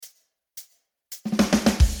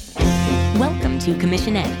to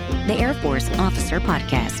Commission Ed, the Air Force Officer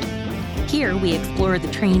Podcast. Here we explore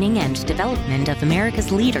the training and development of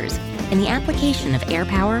America's leaders in the application of air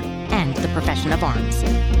power and the profession of arms.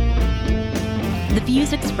 The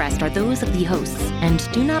views expressed are those of the hosts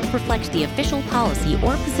and do not reflect the official policy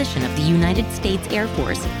or position of the United States Air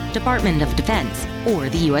Force, Department of Defense, or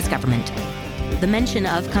the U.S. government. The mention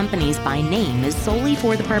of companies by name is solely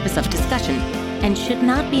for the purpose of discussion and should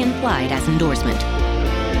not be implied as endorsement.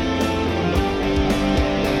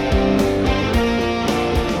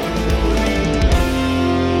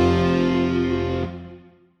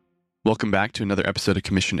 Welcome back to another episode of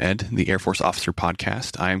Commission Ed, the Air Force Officer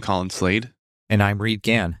Podcast. I am Colin Slade. And I'm Reed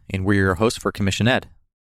Gann, and we're your hosts for Commission Ed.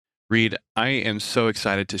 Reed, I am so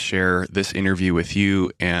excited to share this interview with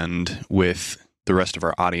you and with the rest of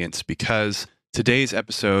our audience because today's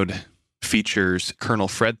episode features Colonel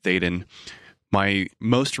Fred Thaden, my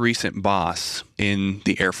most recent boss in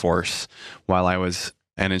the Air Force while I was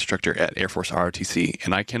an instructor at Air Force ROTC.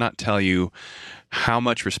 And I cannot tell you how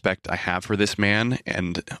much respect I have for this man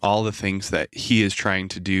and all the things that he is trying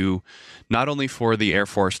to do, not only for the Air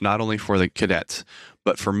Force, not only for the cadets,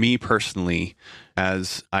 but for me personally,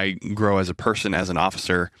 as I grow as a person, as an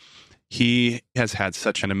officer. He has had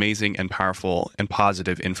such an amazing and powerful and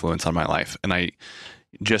positive influence on my life, and I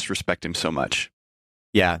just respect him so much.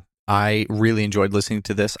 Yeah, I really enjoyed listening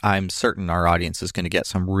to this. I'm certain our audience is going to get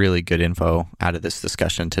some really good info out of this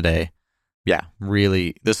discussion today. Yeah,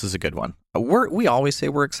 really, this is a good one. We always say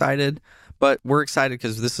we're excited, but we're excited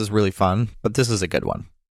because this is really fun, but this is a good one.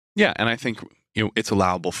 Yeah, and I think it's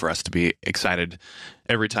allowable for us to be excited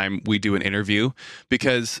every time we do an interview,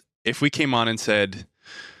 because if we came on and said,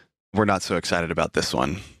 we're not so excited about this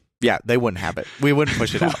one. Yeah, they wouldn't have it. We wouldn't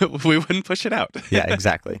push it out. We wouldn't push it out. Yeah,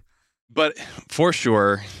 exactly. But for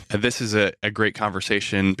sure, this is a great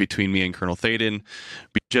conversation between me and Colonel Thaden.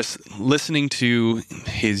 Just listening to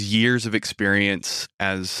his years of experience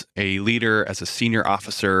as a leader, as a senior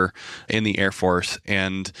officer in the Air Force,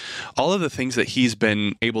 and all of the things that he's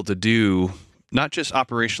been able to do, not just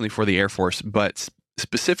operationally for the Air Force, but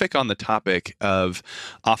specific on the topic of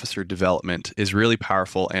officer development, is really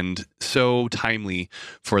powerful and so timely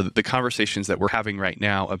for the conversations that we're having right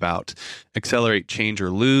now about accelerate, change, or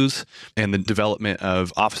lose, and the development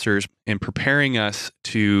of officers and preparing us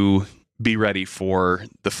to be ready for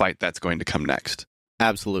the fight that's going to come next.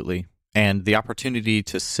 Absolutely. And the opportunity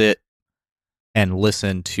to sit and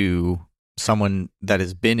listen to someone that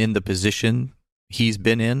has been in the position he's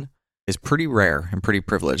been in is pretty rare and pretty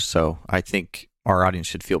privileged. So I think our audience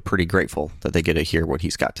should feel pretty grateful that they get to hear what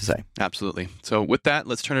he's got to say. Absolutely. So with that,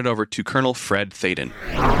 let's turn it over to Colonel Fred Thaden.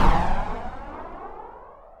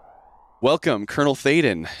 Welcome, Colonel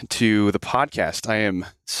Thaden, to the podcast. I am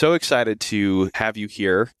so excited to have you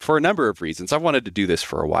here for a number of reasons. I've wanted to do this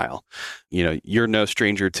for a while. You're no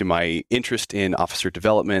stranger to my interest in officer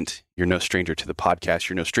development. You're no stranger to the podcast.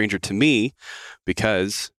 You're no stranger to me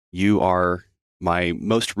because you are my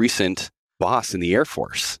most recent boss in the Air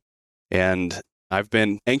Force. And I've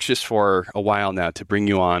been anxious for a while now to bring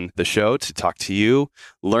you on the show, to talk to you,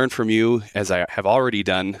 learn from you, as I have already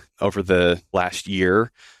done over the last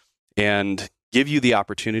year, and give you the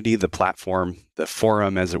opportunity, the platform, the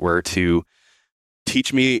forum, as it were, to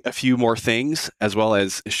teach me a few more things, as well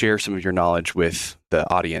as share some of your knowledge with the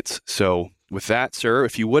audience. So with that, sir,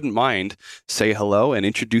 if you wouldn't mind, say hello and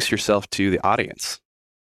introduce yourself to the audience.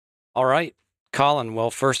 All right, Colin.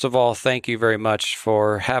 Well, first of all, thank you very much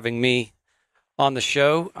for having me on the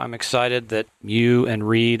show. I'm excited that you and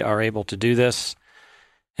Reed are able to do this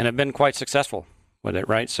and have been quite successful with it,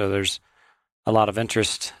 right? So there's a lot of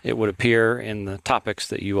interest, it would appear, in the topics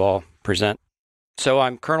that you all present. So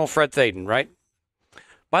I'm Colonel Fred Thaden, right?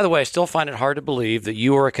 By the way, I still find it hard to believe that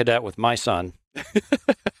you were a cadet with my son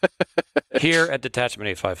here at Detachment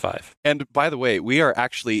 855. And by the way, we are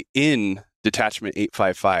actually in Detachment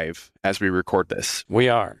 855 as we record this. We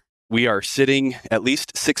are. We are sitting at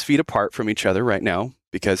least 6 feet apart from each other right now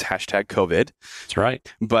because #COVID. That's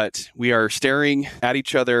right. But we are staring at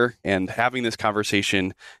each other and having this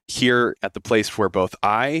conversation here at the place where both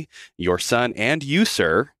I, your son, and you,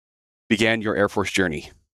 sir, began your Air Force journey.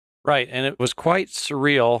 Right. And it was quite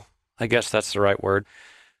surreal, I guess that's the right word,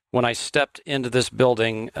 when I stepped into this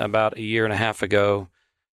building about a year and a half ago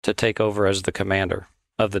to take over as the commander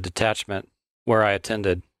of the detachment where I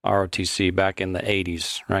attended ROTC back in the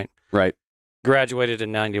 80s, right? Right. Graduated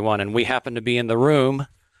in 91, and we happened to be in the room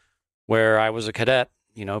where I was a cadet,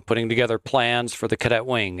 putting together plans for the cadet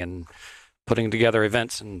wing and putting together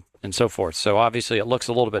events and so forth. So obviously it looks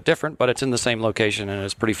a little bit different, but it's in the same location, and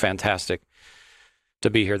it's pretty fantastic to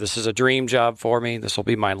be here. This is a dream job for me. This will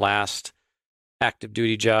be my last active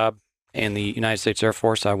duty job in the United States Air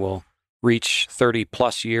Force. I will reach 30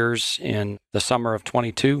 plus years in the summer of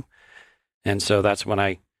 22. And so that's when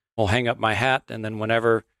I will hang up my hat. And then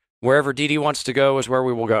wherever Dee Dee wants to go is where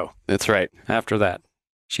we will go. That's right. After that,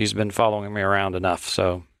 she's been following me around enough.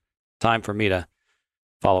 So time for me to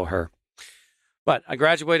follow her. But I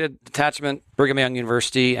graduated detachment, Brigham Young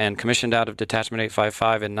University, and commissioned out of Detachment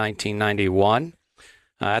 855 in 1991.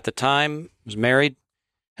 At the time, I was married,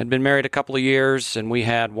 had been married a couple of years, and we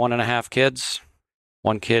had 1.5 kids,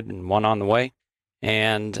 1 kid and 1 on the way,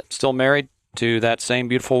 and still married to that same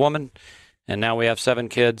beautiful woman. And now we have 7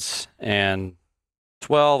 kids and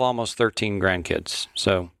 12, almost 13 grandkids.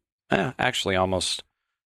 So actually almost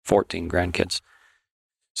 14 grandkids.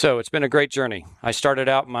 So it's been a great journey. I started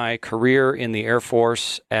out my career in the Air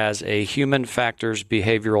Force as a human factors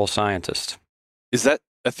behavioral scientist. Is that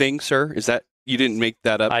a thing, sir? Is that, you didn't make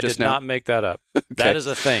that up just now? I did not make that up. Okay. That is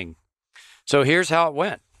a thing. So here's how it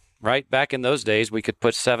went, right? Back in those days, we could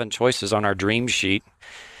put 7 choices on our dream sheet,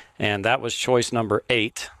 and that was choice number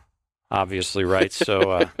 8, obviously, right?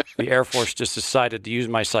 So the Air Force just decided to use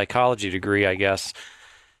my psychology degree, I guess,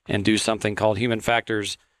 and do something called human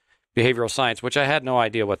factors behavioral science, which I had no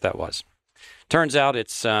idea what that was. Turns out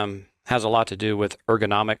it's has a lot to do with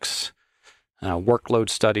ergonomics, workload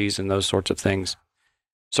studies, and those sorts of things.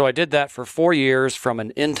 So I did that for 4 years from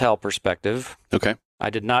an Intel perspective. Okay. I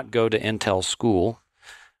did not go to Intel school,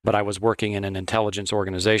 but I was working in an intelligence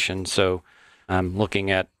organization. So I'm looking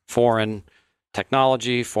at foreign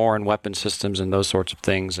technology, foreign weapon systems, and those sorts of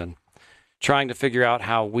things, and trying to figure out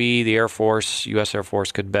how we, the Air Force, U.S. Air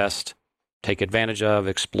Force, could best take advantage of,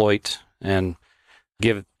 exploit, and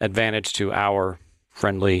give advantage to our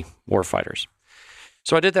friendly warfighters.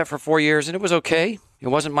 So I did that for 4 years, and it was okay. It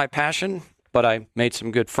wasn't my passion, but I made some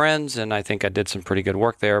good friends, and I think I did some pretty good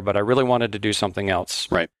work there, but I really wanted to do something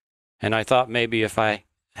else. Right. And I thought maybe if I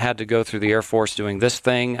had to go through the Air Force doing this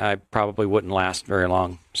thing, I probably wouldn't last very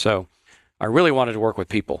long. So I really wanted to work with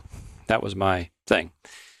people. That was my thing.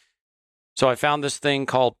 So I found this thing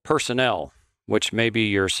called personnel, which maybe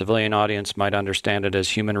your civilian audience might understand it as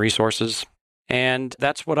human resources. And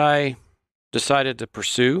that's what I decided to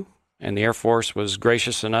pursue. And the Air Force was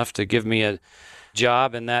gracious enough to give me a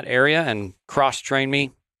job in that area and cross-train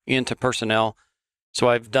me into personnel. So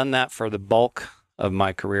I've done that for the bulk of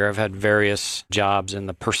my career. I've had various jobs in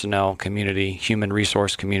the personnel community, human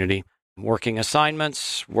resource community, working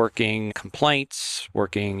assignments, working complaints,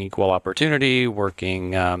 working equal opportunity,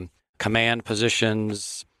 working command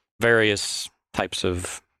positions, various types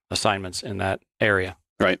of assignments in that area.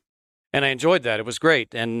 Right. And I enjoyed that. It was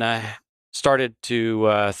great. And I started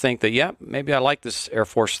to think that, yeah, maybe I like this Air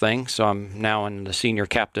Force thing. So I'm now in the senior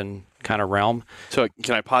captain kind of realm. So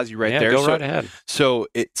can I pause you right there? Go right ahead. So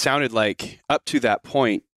it sounded like up to that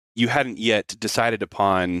point, you hadn't yet decided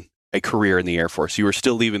upon a career in the Air Force. You were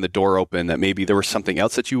still leaving the door open that maybe there was something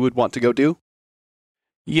else that you would want to go do?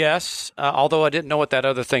 Yes, although I didn't know what that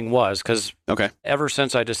other thing was, because ever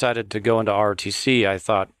since I decided to go into ROTC, I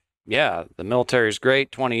thought, yeah, the military is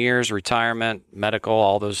great, 20 years, retirement, medical,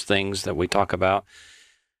 all those things that we talk about.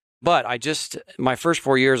 But my first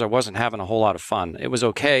 4 years, I wasn't having a whole lot of fun. It was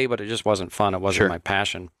okay, but it just wasn't fun. It wasn't my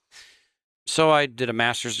passion. So I did a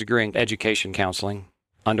master's degree in education counseling,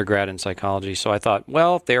 undergrad in psychology. So I thought,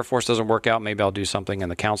 well, if the Air Force doesn't work out, maybe I'll do something in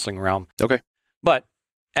the counseling realm. Okay. But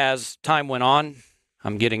as time went on,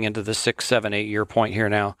 I'm getting into the 6, 7, 8 year point here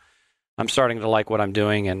now. I'm starting to like what I'm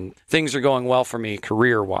doing, and things are going well for me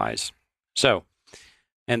career-wise. So,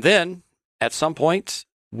 and then at some point,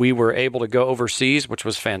 we were able to go overseas, which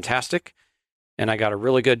was fantastic. And I got a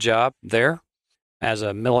really good job there as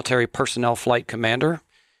a military personnel flight commander.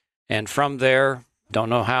 And from there, don't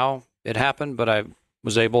know how it happened, but I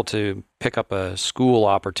was able to pick up a school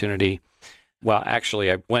opportunity. Well,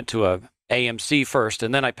 actually, I went to a AMC first,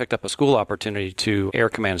 and then I picked up a school opportunity to Air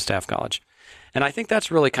Command and Staff College. And I think that's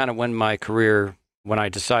really kind of when my career, when I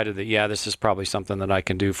decided that, yeah, this is probably something that I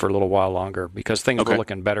can do for a little while longer, because things were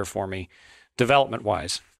looking better for me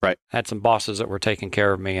development-wise. Right. I had some bosses that were taking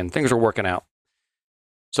care of me, and things were working out.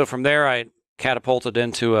 So from there, I catapulted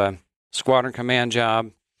into a squadron command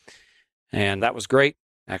job, and that was great.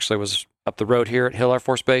 Actually, I was up the road here at Hill Air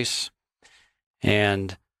Force Base,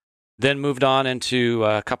 and then moved on into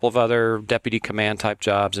a couple of other deputy command type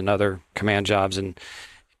jobs and other command jobs, and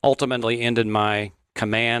ultimately ended my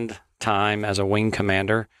command time as a wing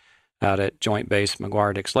commander out at Joint Base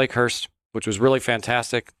McGuire-Dix Lakehurst, which was really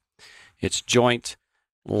fantastic. It's joint,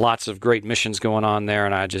 lots of great missions going on there,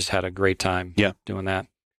 and I just had a great time doing that.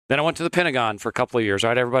 Then I went to the Pentagon for a couple of years. All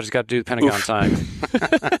right, everybody's got to do the Pentagon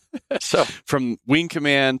time. So from Wing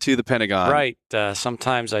Command to the Pentagon. Right.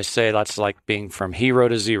 Sometimes I say that's like being from hero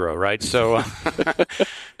to zero, right? So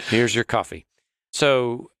here's your coffee.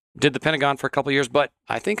 So did the Pentagon for a couple of years, but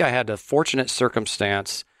I think I had the fortunate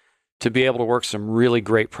circumstance to be able to work some really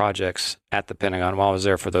great projects at the Pentagon while I was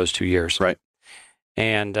there for those 2 years. Right.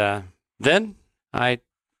 And then I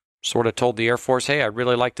sort of told the Air Force, hey, I'd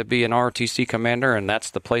really like to be an ROTC commander, and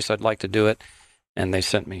that's the place I'd like to do it. And they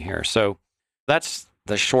sent me here. So that's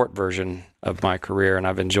the short version of my career,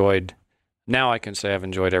 and now I can say I've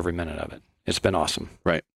enjoyed every minute of it. It's been awesome.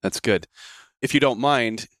 Right. That's good. If you don't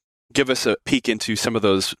mind, give us a peek into some of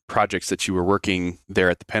those projects that you were working there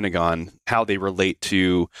at the Pentagon, how they relate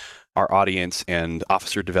to our audience and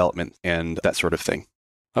officer development and that sort of thing.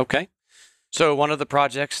 Okay. So one of the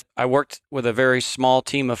projects, I worked with a very small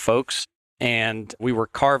team of folks, and we were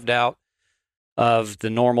carved out of the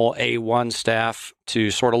normal A1 staff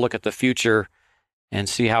to sort of look at the future and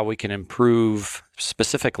see how we can improve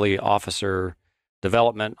specifically officer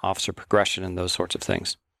development, officer progression, and those sorts of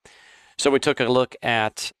things. So we took a look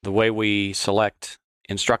at the way we select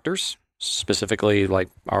instructors, specifically like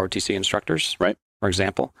ROTC instructors, right? For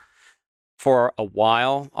example. For a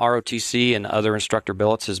while, ROTC and other instructor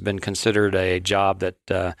billets has been considered a job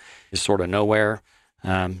that is sort of nowhere.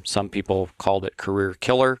 Some people called it career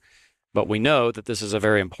killer, but we know that this is a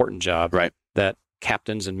very important job, right, that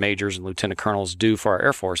captains and majors and lieutenant colonels do for our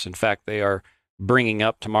Air Force. In fact, they are bringing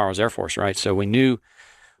up tomorrow's Air Force, right? So we knew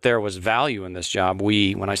there was value in this job.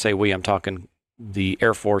 When I say we, I'm talking the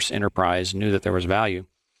Air Force enterprise knew that there was value.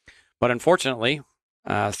 But unfortunately,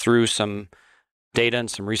 through some data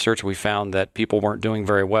and some research, we found that people weren't doing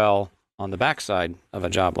very well on the backside of a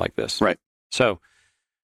job like this. Right. So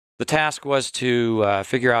the task was to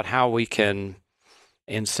figure out how we can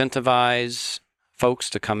incentivize folks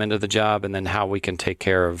to come into the job, and then how we can take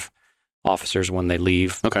care of officers when they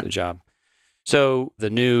leave the job. So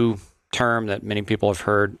the new term that many people have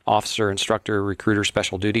heard, Officer Instructor Recruiter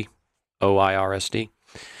Special Duty, OIRSD.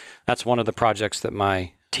 That's one of the projects that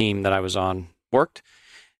my team that I was on worked.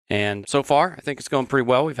 And so far, I think it's going pretty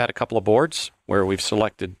well. We've had a couple of boards where we've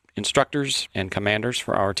selected instructors and commanders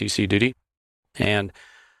for ROTC duty. And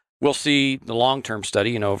we'll see the long-term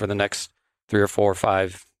study, over the next 3 or 4 or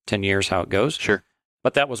 5, 10 years, how it goes. Sure.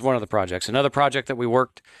 But that was one of the projects. Another project that we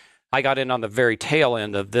worked, I got in on the very tail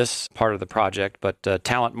end of this part of the project, but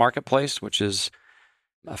Talent Marketplace, which is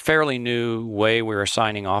a fairly new way we're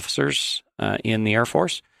assigning officers in the Air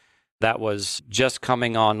Force. That was just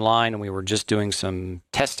coming online, and we were just doing some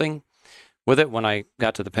testing with it when I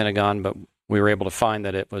got to the Pentagon, but we were able to find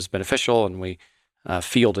that it was beneficial, and we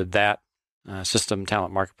fielded that system,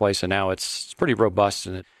 Talent Marketplace, and now it's pretty robust,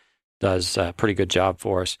 and it does a pretty good job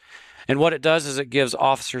for us. And what it does is it gives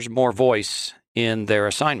officers more voice in their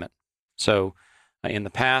assignment. So in the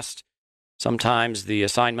past, sometimes the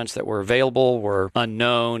assignments that were available were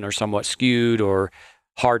unknown or somewhat skewed or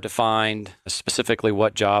hard to find specifically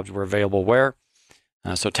what jobs were available where.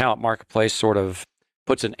 So Talent Marketplace sort of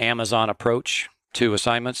puts an Amazon approach to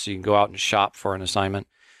assignments. So you can go out and shop for an assignment.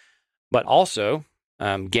 But also,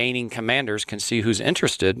 gaining commanders can see who's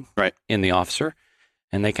interested in the officer,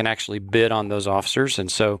 and they can actually bid on those officers.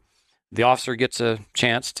 And so the officer gets a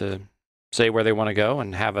chance to say where they want to go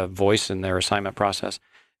and have a voice in their assignment process.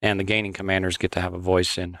 And the gaining commanders get to have a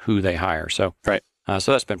voice in who they hire. So,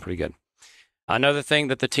 so that's been pretty good. Another thing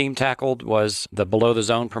that the team tackled was the below the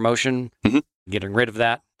zone promotion. Mm-hmm. Getting rid of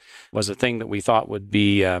that was a thing that we thought would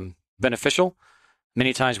be beneficial.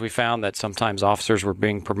 Many times we found that sometimes officers were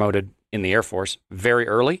being promoted in the Air Force very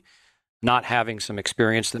early, not having some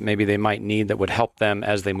experience that maybe they might need that would help them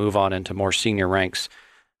as they move on into more senior ranks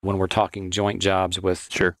when we're talking joint jobs with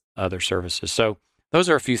other services. So those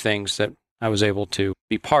are a few things that I was able to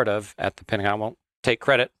be part of at the Pentagon. I won't take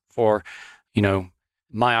credit for,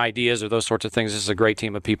 my ideas or those sorts of things. This is a great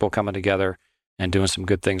team of people coming together and doing some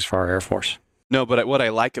good things for our Air Force. No, but what I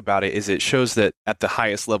like about it is it shows that at the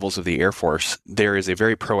highest levels of the Air Force, there is a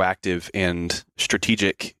very proactive and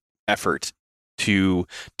strategic effort to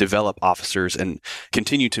develop officers and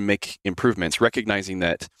continue to make improvements, recognizing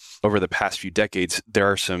that over the past few decades,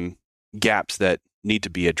 there are some gaps that need to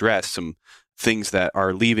be addressed, some things that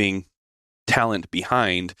are leaving talent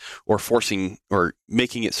behind or forcing or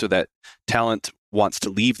making it so that talent wants to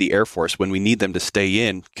leave the Air Force when we need them to stay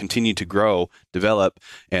in, continue to grow, develop,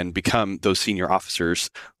 and become those senior officers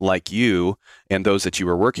like you and those that you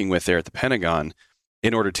were working with there at the Pentagon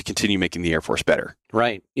in order to continue making the Air Force better.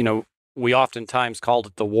 Right. We oftentimes called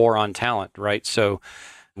it the war on talent, right? So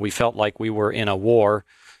we felt like we were in a war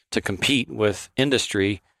to compete with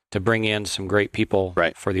industry to bring in some great people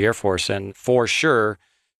for the Air Force. And for sure,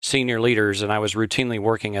 senior leaders, and I was routinely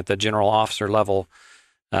working at the general officer level,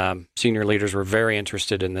 senior leaders were very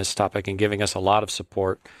interested in this topic and giving us a lot of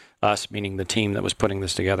support, us meaning the team that was putting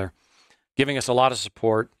this together, giving us a lot of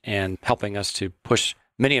support and helping us to push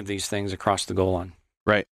many of these things across the goal line.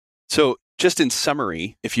 Right. So just in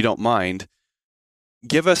summary, if you don't mind,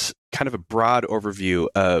 give us kind of a broad overview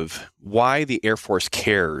of why the Air Force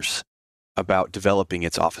cares about developing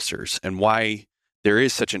its officers and why there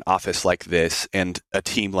is such an office like this and a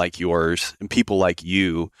team like yours and people like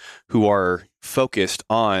you who are focused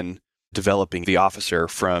on developing the officer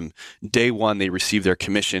from day one they receive their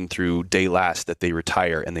commission through day last that they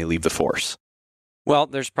retire and they leave the force. Well,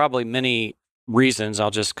 there's probably many reasons.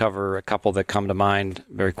 I'll just cover a couple that come to mind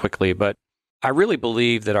very quickly. But I really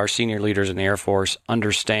believe that our senior leaders in the Air Force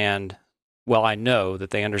understand, well, I know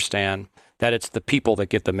that they understand that it's the people that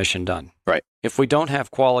get the mission done. Right. If we don't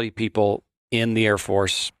have quality people in the Air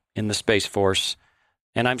Force, in the Space Force,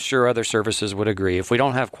 and I'm sure other services would agree, if we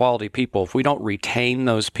don't have quality people, if we don't retain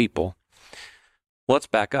those people, let's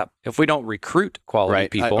back up. If we don't recruit quality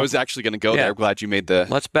people. I was actually going to go there. I'm glad you made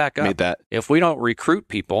let's back up. Made that. If we don't recruit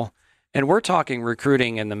people, and we're talking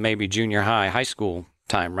recruiting in the maybe junior high school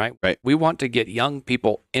time, right? Right. We want to get young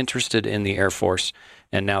people interested in the Air Force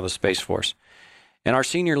and now the Space Force. And our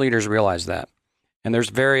senior leaders realize that. And there's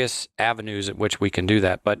various avenues at which we can do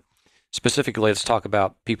that. But specifically, let's talk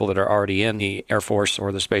about people that are already in the Air Force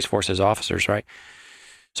or the Space Force as officers, right?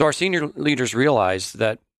 So our senior leaders realize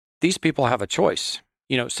that these people have a choice.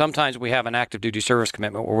 You know, sometimes we have an active duty service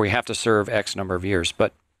commitment where we have to serve X number of years,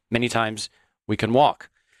 but many times we can walk.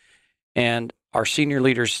 And our senior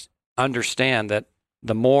leaders understand that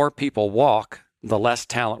the more people walk, the less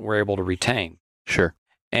talent we're able to retain. Sure.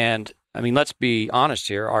 And I mean, let's be honest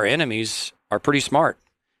here. Our enemies are pretty smart.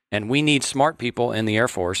 And we need smart people in the Air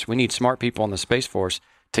Force. We need smart people in the Space Force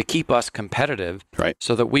to keep us competitive, right,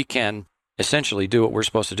 so that we can essentially do what we're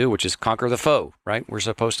supposed to do, which is conquer the foe, right? We're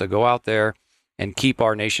supposed to go out there and keep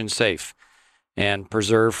our nation safe and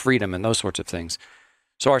preserve freedom and those sorts of things.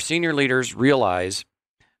 So our senior leaders realize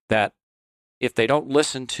that if they don't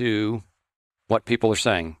listen to what people are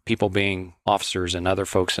saying, people being officers and other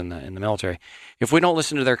folks in the military, if we don't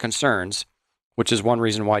listen to their concerns, which is one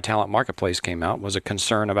reason why Talent Marketplace came out, was a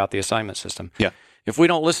concern about the assignment system. Yeah. If we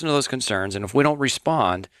don't listen to those concerns and if we don't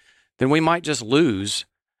respond, then we might just lose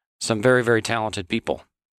some very, very talented people,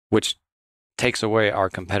 which takes away our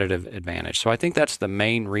competitive advantage. So I think that's the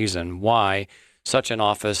main reason why such an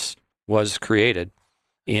office was created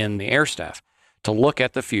in the Air Staff, to look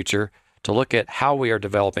at the future, to look at how we are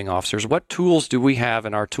developing officers. What tools do we have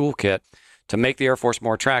in our toolkit to make the Air Force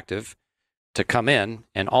more attractive to come in,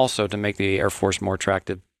 and also to make the Air Force more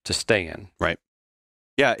attractive to stay in? Right.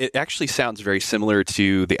 Yeah, it actually sounds very similar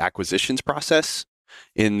to the acquisitions process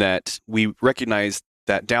in that we recognize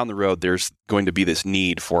that down the road there's going to be this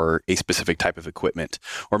need for a specific type of equipment,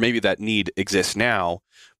 or maybe that need exists now,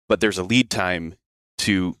 but there's a lead time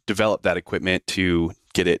to develop that equipment, to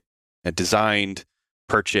get it designed,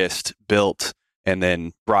 purchased, built, and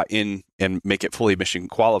then brought in and make it fully mission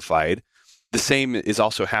qualified. The same is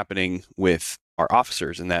also happening with our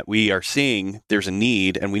officers, in that we are seeing there's a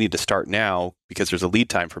need and we need to start now because there's a lead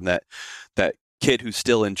time from that kid who's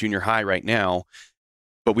still in junior high right now,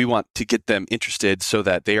 but we want to get them interested so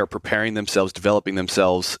that they are preparing themselves, developing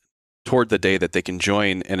themselves toward the day that they can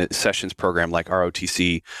join in a sessions program like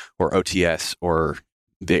ROTC or OTS or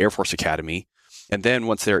the Air Force Academy. And then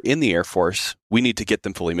once they're in the Air Force, we need to get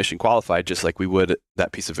them fully mission qualified, just like we would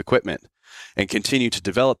that piece of equipment, and continue to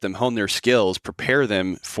develop them, hone their skills, prepare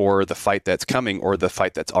them for the fight that's coming or the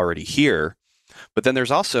fight that's already here. But then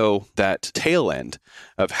there's also that tail end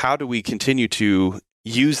of how do we continue to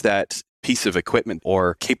use that piece of equipment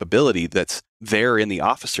or capability that's there in the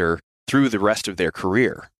officer through the rest of their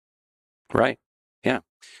career. Right. Yeah.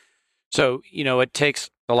 So, it takes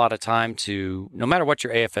a lot of time to, no matter what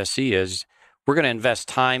your AFSC is, we're going to invest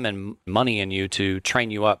time and money in you to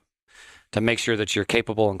train you up, to make sure that you're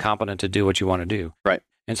capable and competent to do what you want to do. Right.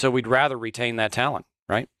 And so we'd rather retain that talent,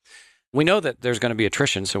 right? We know that there's going to be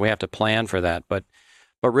attrition, so we have to plan for that. But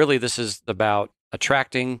really, this is about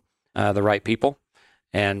attracting the right people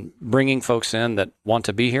and bringing folks in that want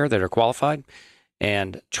to be here, that are qualified,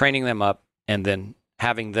 and training them up, and then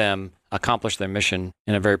having them accomplish their mission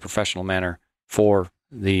in a very professional manner for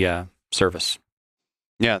the service.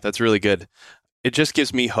 Yeah, that's really good. It just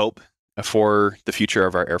gives me hope for the future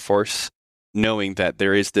of our Air Force, knowing that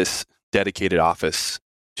there is this dedicated office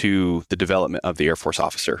to the development of the Air Force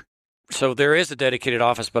officer. So there is a dedicated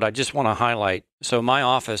office, but I just want to highlight, so my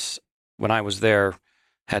office, when I was there,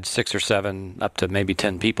 had 6 or 7, up to maybe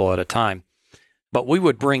 10 people at a time. But we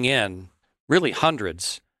would bring in really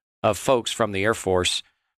hundreds of folks from the Air Force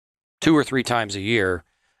 2 or 3 times a year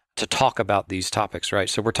to talk about these topics, right?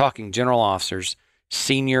 So we're talking general officers,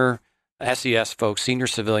 senior SES folks, senior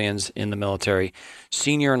civilians in the military,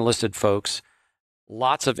 senior enlisted folks,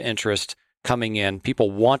 lots of interest coming in.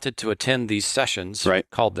 People wanted to attend these sessions, right?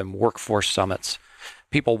 Called them workforce summits.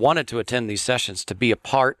 People wanted to attend these sessions to be a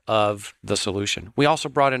part of the solution. We also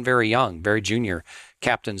brought in very young, very junior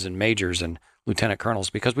captains and majors and lieutenant colonels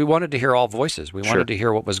because we wanted to hear all voices. We wanted to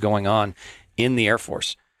hear what was going on in the Air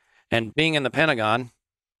Force. And being in the Pentagon,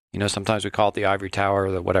 sometimes we call it the ivory tower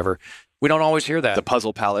or the whatever. We don't always hear that. The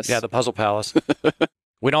puzzle palace. Yeah, the puzzle palace.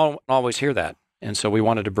 We don't always hear that. And so we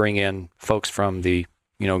wanted to bring in folks from the,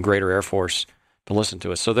 greater Air Force to listen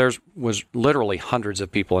to us. So there was literally hundreds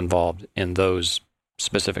of people involved in those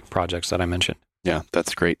specific projects that I mentioned. Yeah,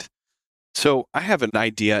 that's great. So I have an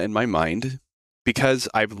idea in my mind because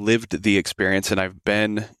I've lived the experience and I've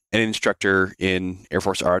been an instructor in Air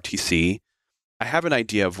Force ROTC. I have an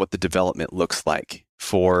idea of what the development looks like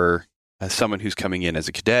for someone who's coming in as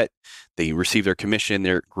a cadet. They receive their commission,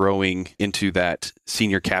 they're growing into that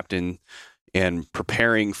senior captain and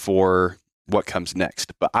preparing for what comes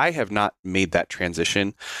next. But I have not made that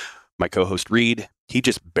transition. My co-host Reed, he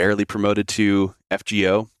just barely promoted to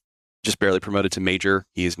FGO, just barely promoted to major.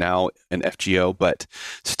 He is now an FGO, but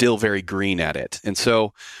still very green at it. And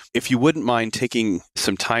so if you wouldn't mind taking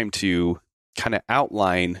some time to kind of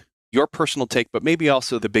outline your personal take, but maybe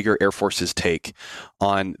also the bigger Air Force's take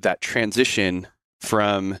on that transition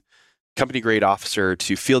from company grade officer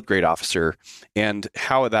to field grade officer and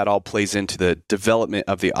how that all plays into the development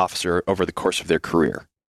of the officer over the course of their career.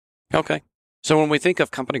 Okay. So when we think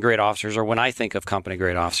of company grade officers, or when I think of company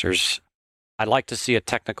grade officers, I'd like to see a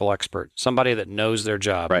technical expert, somebody that knows their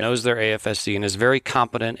job, knows their AFSC, and is very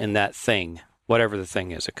competent in that thing, whatever the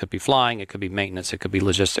thing is. It could be flying, it could be maintenance, it could be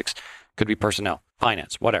logistics, it could be personnel,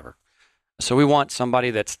 finance, whatever. So we want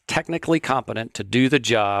somebody that's technically competent to do the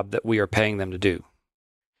job that we are paying them to do.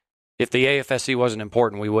 If the AFSC wasn't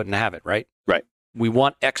important, we wouldn't have it, right? Right. We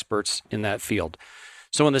want experts in that field.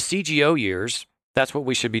 So in the CGO years, that's what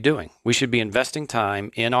we should be doing. We should be investing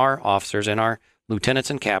time in our officers, in our lieutenants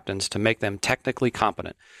and captains to make them technically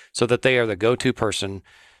competent so that they are the go-to person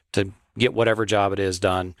to get whatever job it is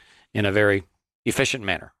done in a very efficient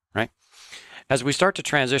manner, right? As we start to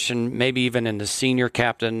transition, maybe even into senior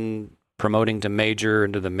captain, promoting to major,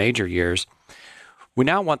 into the major years, we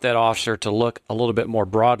now want that officer to look a little bit more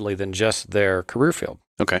broadly than just their career field.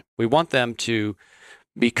 Okay. We want them to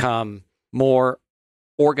become more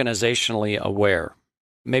organizationally aware,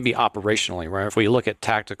 maybe operationally, right? If we look at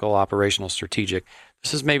tactical, operational, strategic,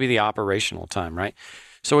 this is maybe the operational time, right?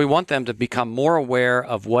 So we want them to become more aware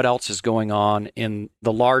of what else is going on in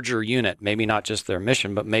the larger unit, maybe not just their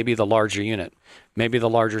mission, but maybe the larger unit, maybe the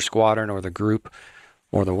larger squadron or the group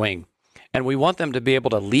or the wing. And we want them to be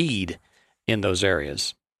able to lead in those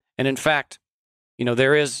areas. And in fact,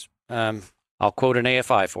 there is, I'll quote an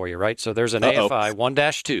AFI for you, right? So there's an AFI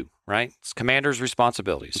 1-2, right? It's commander's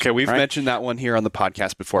responsibilities. Okay, we've mentioned that one here on the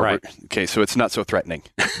podcast before. Right. Okay, so it's not so threatening.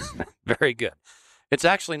 Very good. It's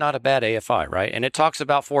actually not a bad AFI, right? And it talks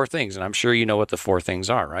about 4 things, and I'm sure you know what the 4 things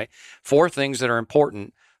are, right? 4 things that are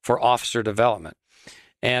important for officer development.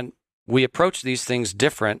 And we approach these things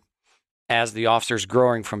different as the officer's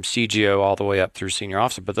growing from CGO all the way up through senior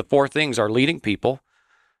officer. But the 4 things are leading people,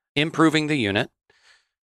 improving the unit,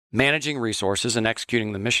 managing resources, and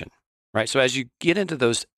executing the mission, right? So as you get into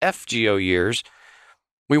those FGO years,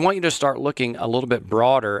 we want you to start looking a little bit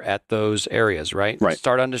broader at those areas, right?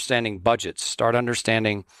 Start understanding budgets, start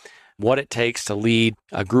understanding what it takes to lead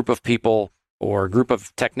a group of people or a group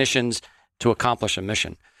of technicians to accomplish a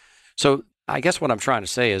mission. So I guess what I'm trying to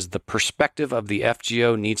say is the perspective of the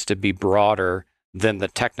FGO needs to be broader than the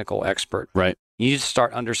technical expert. Right. You need to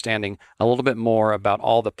start understanding a little bit more about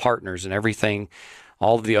all the partners and everything,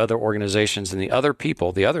 all of the other organizations and the other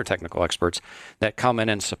people, the other technical experts that come in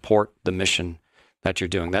and support the mission that you're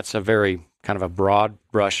doing. That's a very kind of a broad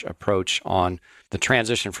brush approach on the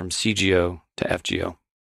transition from CGO to FGO,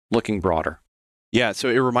 looking broader. Yeah, so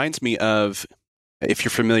it reminds me of, if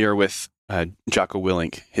you're familiar with Jocko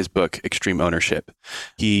Willink, his book, Extreme Ownership,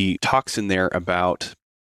 he talks in there about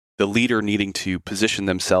the leader needing to position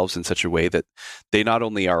themselves in such a way that they not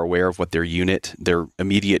only are aware of what their unit, their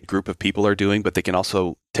immediate group of people are doing, but they can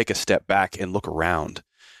also take a step back and look around.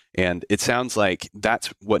 And it sounds like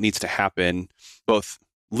that's what needs to happen, both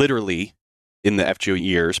literally in the FGO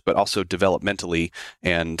years, but also developmentally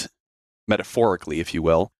and metaphorically, if you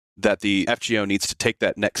will, that the FGO needs to take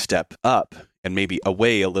that next step up and maybe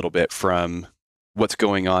away a little bit from what's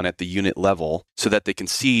going on at the unit level so that they can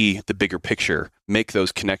see the bigger picture, make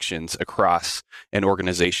those connections across an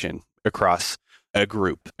organization, across a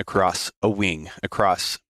group, across a wing,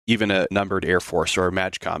 across even a numbered Air Force or a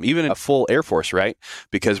MAGCOM, even a full Air Force, right?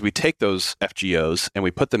 Because we take those FGOs and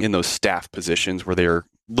we put them in those staff positions where they're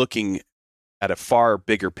looking at a far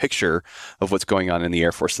bigger picture of what's going on in the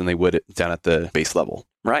Air Force than they would down at the base level.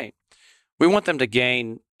 Right. We want them to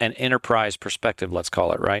gain an enterprise perspective, let's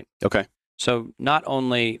call it, right? Okay. So not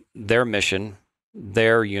only their mission,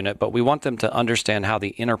 their unit, but we want them to understand how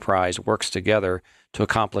the enterprise works together to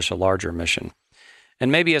accomplish a larger mission.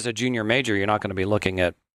 And maybe as a junior major, you're not going to be looking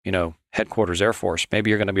at, Headquarters Air Force. Maybe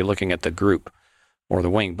you're going to be looking at the group or the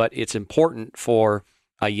wing. But it's important for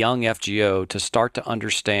a young FGO to start to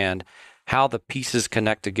understand how the pieces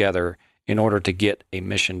connect together in order to get a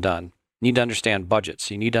mission done. You need to understand budgets.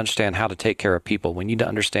 You need to understand how to take care of people. We need to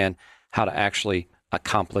understand how to actually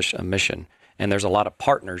accomplish a mission. And there's a lot of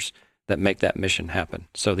partners that make that mission happen.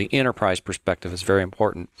 So the enterprise perspective is very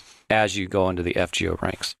important as you go into the FGO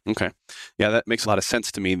ranks. Okay. Yeah, that makes a lot of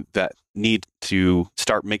sense to me, that need to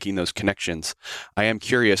start making those connections. I am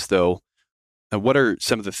curious, though, what are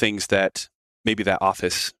some of the things that maybe that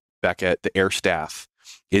office back at the Air Staff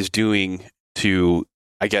is doing to,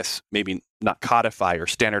 I guess, maybe not codify or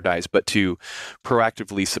standardize, but to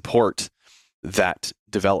proactively support that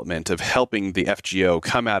development of helping the FGO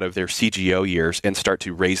come out of their CGO years and start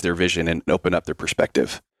to raise their vision and open up their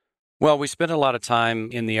perspective? Well, we spend a lot of time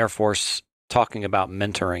in the Air Force talking about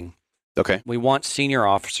mentoring. Okay. We want senior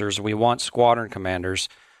officers. We want squadron commanders.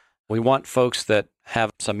 We want folks that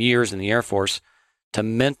have some years in the Air Force to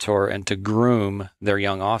mentor and to groom their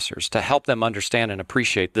young officers, to help them understand and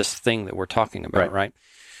appreciate this thing that we're talking about, right?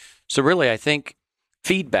 So really, I think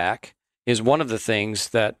feedback is one of the things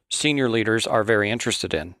that senior leaders are very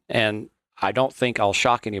interested in. And I don't think I'll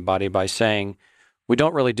shock anybody by saying we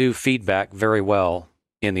don't really do feedback very well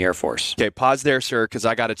in the Air Force. Okay, pause there, sir, because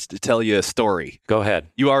I got to tell you a story. Go ahead.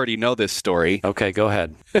 You already know this story. Okay, go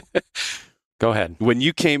ahead. Go ahead. When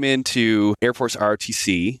you came into Air Force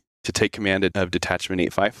ROTC to take command of Detachment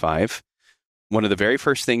 855, one of the very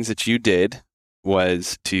first things that you did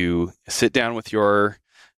was to sit down with your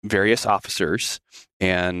various officers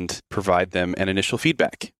and provide them an initial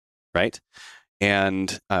feedback, right?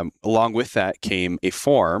 And along with that came a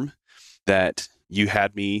form that you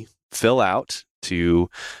had me fill out to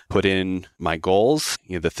put in my goals,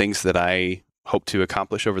 the things that I hope to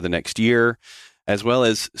accomplish over the next year, as well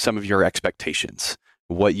as some of your expectations,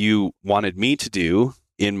 what you wanted me to do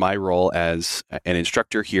in my role as an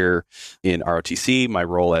instructor here in ROTC, my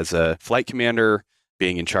role as a flight commander,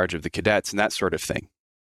 being in charge of the cadets and that sort of thing.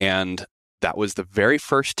 And that was the very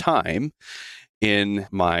first time in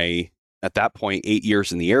my, at that point, 8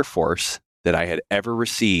 years in the Air Force that I had ever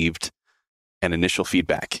received an initial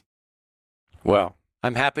feedback. Well,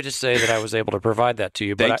 I'm happy to say that I was able to provide that to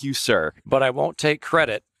you. Thank you, sir. But I won't take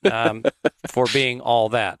credit for being all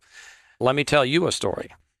that. Let me tell you a story.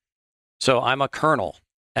 So I'm a colonel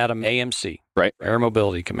at an AMC, right? Air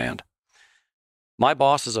Mobility Command. My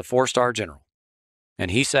boss is a 4-star general, and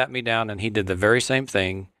he sat me down and he did the very same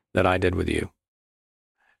thing that I did with you.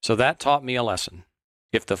 So that taught me a lesson.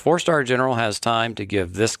 If the 4-star general has time to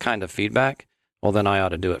give this kind of feedback, well, then I ought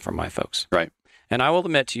to do it for my folks. Right. And I will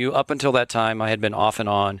admit to you, up until that time, I had been off and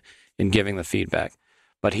on in giving the feedback.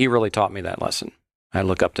 But he really taught me that lesson. I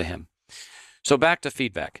look up to him. So back to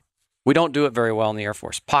feedback. We don't do it very well in the Air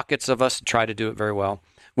Force. Pockets of us try to do it very well.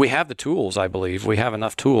 We have the tools, I believe. We have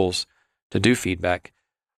enough tools to do feedback.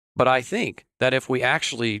 But I think that if we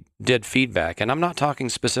actually did feedback, and I'm not talking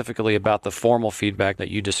specifically about the formal feedback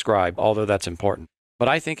that you described, although that's important, but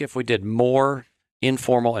I think if we did more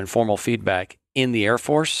informal and formal feedback in the Air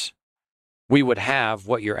Force, we would have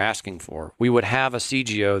what you're asking for. We would have a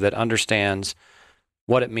CGO that understands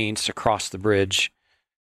what it means to cross the bridge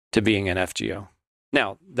to being an FGO.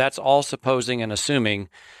 Now, that's all supposing and assuming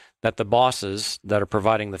that the bosses that are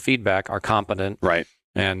providing the feedback are competent, right,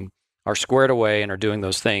 and are squared away and are doing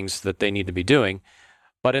those things that they need to be doing.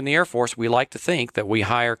 But in the Air Force, we like to think that we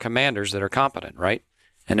hire commanders that are competent, right?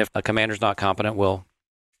 And if a commander's not competent, we'll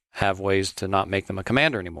have ways to not make them a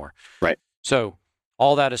commander anymore. Right. So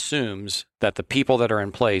all that assumes that the people that are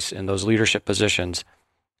in place in those leadership positions,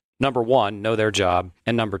 number one, know their job,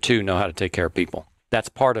 and number two, know how to take care of people. That's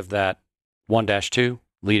part of that 1-2,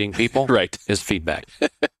 leading people, right, is feedback.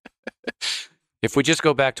 If we just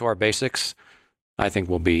go back to our basics, I think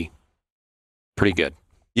we'll be pretty good.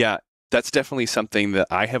 Yeah, that's definitely something that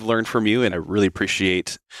I have learned from you, and I really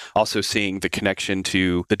appreciate also seeing the connection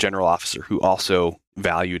to the general officer who also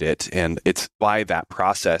valued it. And it's by that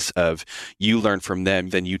process of you learn from them,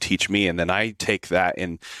 then you teach me. And then I take that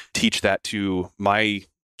and teach that to my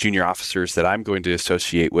junior officers that I'm going to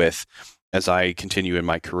associate with as I continue in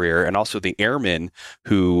my career. And also the airmen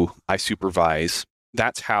who I supervise.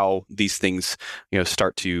 That's how these things,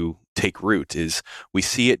 start to take root, is we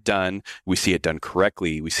see it done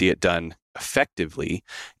correctly, we see it done effectively,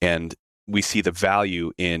 and we see the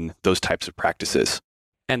value in those types of practices.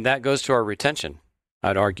 And that goes to our retention.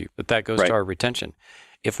 I'd argue that goes to our retention.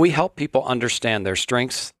 If we help people understand their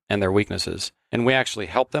strengths and their weaknesses, and we actually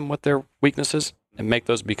help them with their weaknesses and make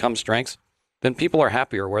those become strengths, then people are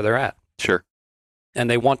happier where they're at. Sure. And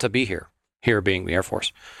they want to be here being the Air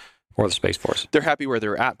Force or the Space Force. They're happy where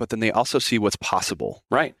they're at, but then they also see what's possible.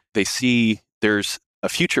 Right. They see there's a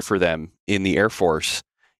future for them in the Air Force.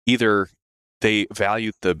 Either they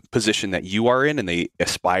value the position that you are in and they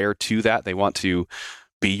aspire to that. They want to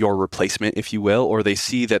be your replacement, if you will, or they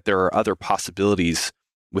see that there are other possibilities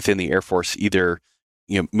within the Air Force, either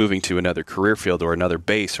moving to another career field or another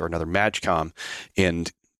base or another MAGCOM,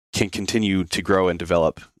 and can continue to grow and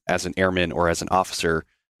develop as an airman or as an officer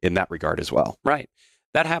in that regard as well. Right.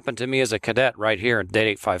 That happened to me as a cadet right here at DATE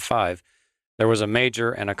 855. There was a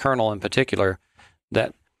major and a colonel in particular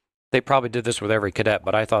that they probably did this with every cadet,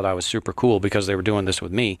 but I thought I was super cool because they were doing this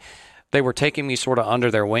with me. They were taking me sort of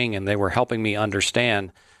under their wing and they were helping me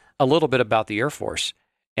understand a little bit about the Air Force.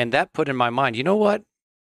 And that put in my mind, you know what?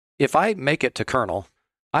 If I make it to colonel,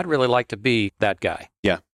 I'd really like to be that guy.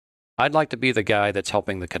 Yeah. I'd like to be the guy that's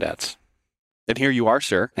helping the cadets. And here you are,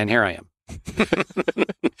 sir. And here I am.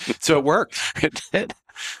 So it worked. It did.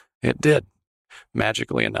 It did.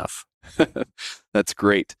 Magically enough. That's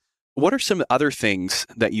great. What are some other things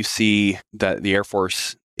that you see that the Air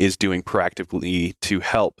Force is doing proactively to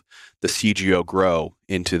help the CGO grow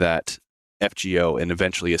into that FGO and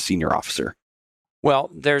eventually a senior officer? Well,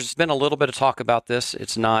 there's been a little bit of talk about this.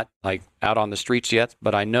 It's not like out on the streets yet,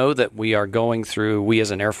 but I know that we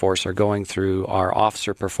as an Air Force are going through our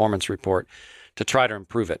officer performance report to try to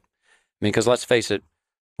improve it. I mean, because let's face it,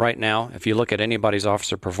 right now, if you look at anybody's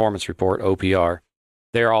officer performance report, OPR,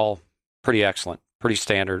 they're all pretty excellent, pretty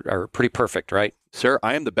standard, or pretty perfect, right? Sir,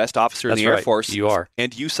 I am the best officer in the Air Force. You are.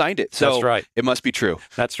 And you signed it. So that's right. It must be true.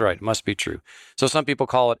 That's right. It must be true. So some people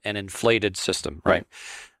call it an inflated system, right?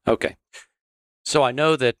 Okay. So I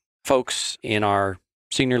know that folks in our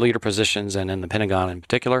senior leader positions and in the Pentagon in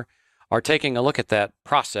particular are taking a look at that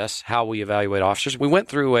process, how we evaluate officers. We went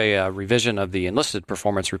through a revision of the enlisted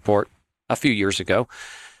performance report a few years ago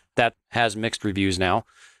that has mixed reviews now,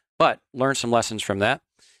 but learned some lessons from that.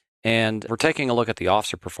 And we're taking a look at the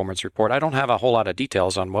officer performance report. I don't have a whole lot of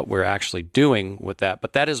details on what we're actually doing with that,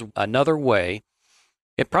 but that is another way.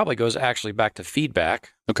 It probably goes actually back to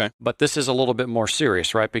feedback. Okay. But this is a little bit more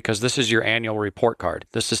serious, right? Because this is your annual report card.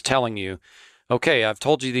 This is telling you, okay, I've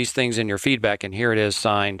told you these things in your feedback, and here it is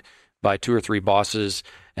signed by 2 or 3 bosses,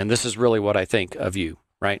 and this is really what I think of you,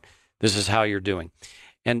 right? This is how you're doing.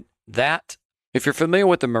 And that, if you're familiar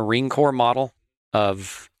with the Marine Corps model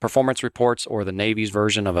of performance reports or the Navy's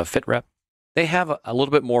version of a FitRep, they have a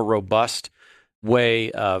little bit more robust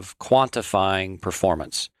way of quantifying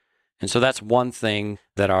performance. And so that's one thing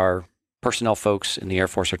that our personnel folks in the Air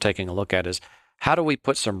Force are taking a look at is how do we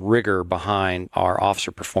put some rigor behind our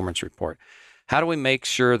officer performance report? How do we make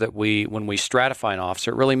sure that when we stratify an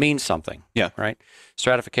officer, it really means something? Yeah. Right?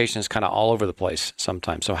 Stratification is kind of all over the place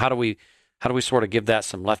sometimes. So how do we sort of give that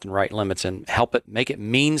some left and right limits and help it, make it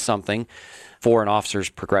mean something for an officer's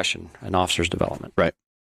progression, an officer's development? Right.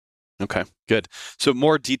 Okay, good. So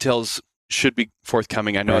more details should be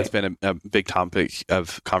forthcoming. I know It's been a big topic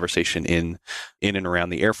of conversation in and around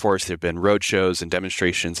the Air Force. There have been roadshows and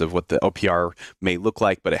demonstrations of what the OPR may look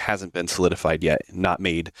like, but it hasn't been solidified yet, not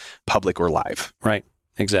made public or live. Right,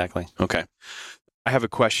 exactly. Okay. I have a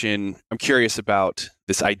question. I'm curious about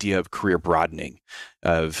this idea of career broadening,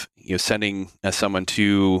 of sending someone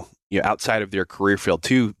to outside of their career field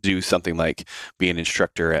to do something like be an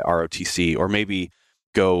instructor at ROTC, or maybe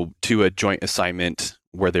go to a joint assignment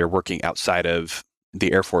where they're working outside of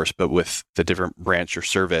the Air Force, but with the different branch or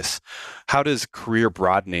service. How does career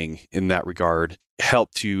broadening in that regard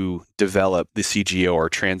help to develop the CGO or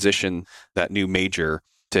transition that new major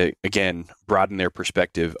to, again, broaden their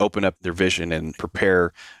perspective, open up their vision, and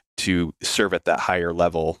prepare to serve at that higher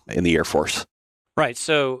level in the Air Force? Right.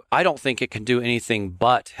 So I don't think it can do anything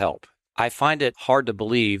but help. I find it hard to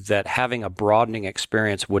believe that having a broadening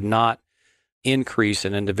experience would not increase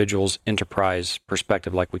an individual's enterprise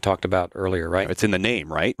perspective like we talked about earlier, right? It's in the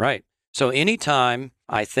name, right? Right. So anytime,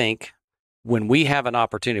 I think, when we have an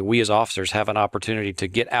opportunity, we as officers have an opportunity to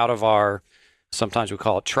get out of our sometimes we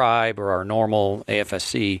call it tribe or our normal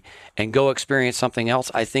AFSC, and go experience something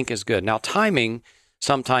else, I think is good. Now, timing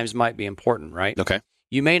sometimes might be important, right? Okay.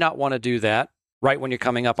 You may not want to do that right when you're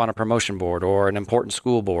coming up on a promotion board or an important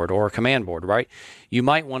school board or a command board, right? You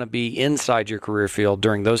might want to be inside your career field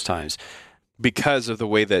during those times. Because of the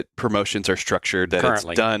way that promotions are structured, that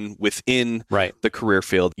Currently. It's done within Right. the career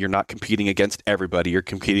field. You're not competing against everybody. You're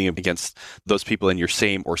competing against those people in your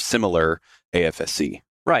same or similar AFSC.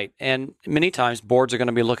 Right. And many times boards are going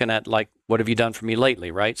to be looking at, like, what have you done for me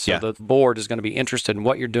lately, right? So Yeah. the board is going to be interested in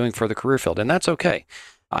what you're doing for the career field, and that's okay.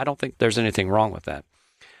 I don't think there's anything wrong with that.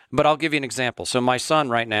 But I'll give you an example. So my son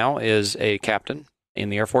right now is a captain in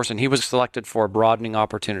the Air Force, and he was selected for a broadening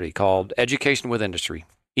opportunity called Education with Industry,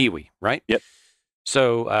 EWI, right? Yep.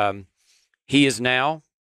 So he is now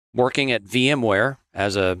working at VMware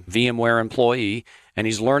as a VMware employee, and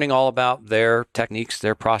he's learning all about their techniques,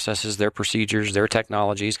 their processes, their procedures, their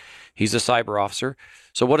technologies. He's a cyber officer.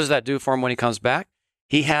 So what does that do for him when he comes back?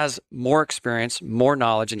 He has more experience, more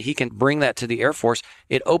knowledge, and he can bring that to the Air Force.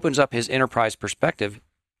 It opens up his enterprise perspective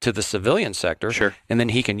to the civilian sector, Sure. and then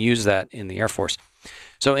he can use that in the Air Force.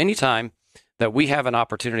 So anytime that we have an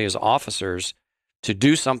opportunity as officers to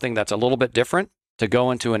do something that's a little bit different, to go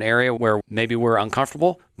into an area where maybe we're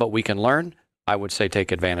uncomfortable, but we can learn, I would say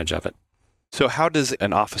take advantage of it. So how does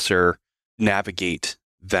an officer navigate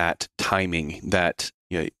that timing, that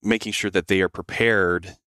making sure that they are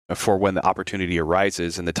prepared for when the opportunity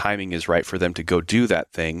arises and the timing is right for them to go do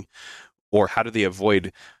that thing? Or how do they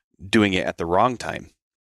avoid doing it at the wrong time?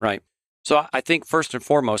 Right. So I think first and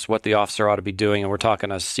foremost, what the officer ought to be doing, and we're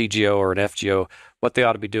talking a CGO or an FGO, what they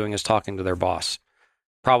ought to be doing is talking to their boss,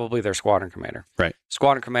 probably their squadron commander. Right.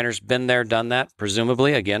 Squadron commander's been there, done that,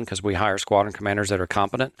 presumably, again, because we hire squadron commanders that are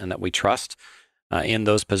competent and that we trust in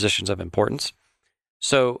those positions of importance.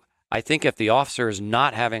 So I think if the officer is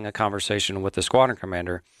not having a conversation with the squadron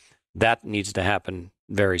commander, that needs to happen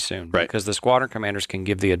very soon. Right. Because the squadron commanders can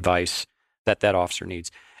give the advice that officer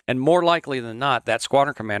needs. And more likely than not, that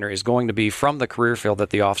squadron commander is going to be from the career field that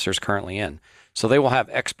the officer is currently in. So they will have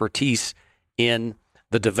expertise in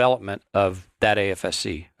the development of that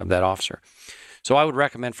AFSC, of that officer. So I would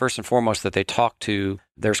recommend first and foremost that they talk to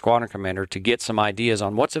their squadron commander to get some ideas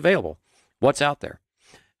on what's available, what's out there.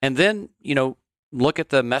 And then, look at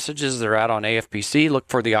the messages that are out on AFPC, look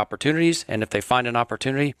for the opportunities, and if they find an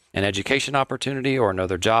opportunity, an education opportunity or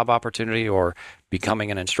another job opportunity or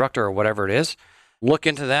becoming an instructor or whatever it is, look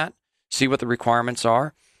into that, see what the requirements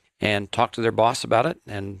are, and talk to their boss about it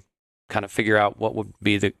and kind of figure out what would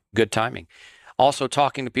be the good timing. Also,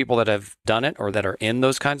 talking to people that have done it or that are in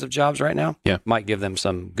those kinds of jobs right now might give them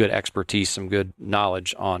some good expertise, some good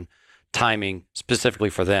knowledge on timing specifically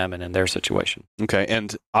for them and in their situation. Okay.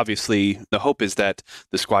 And obviously, the hope is that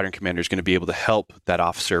the squadron commander is going to be able to help that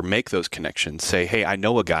officer make those connections. Say, hey, I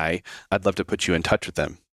know a guy. I'd love to put you in touch with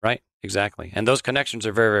them. Right. Exactly. And those connections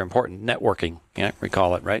are very, very important. Networking, we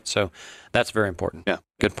call it, right? So that's very important. Yeah.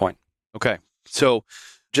 Good point. Okay. So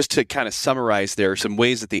just to kind of summarize, there are some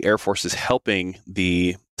ways that the Air Force is helping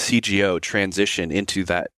the CGO transition into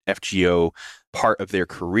that FGO part of their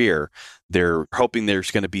career. They're hoping there's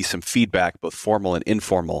going to be some feedback, both formal and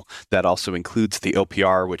informal. That also includes the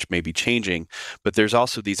OPR, which may be changing. But there's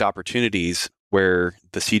also these opportunities where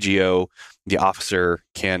the CGO, the officer,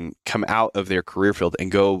 can come out of their career field and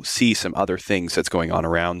go see some other things that's going on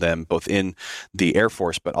around them, both in the Air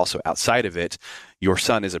Force, but also outside of it. Your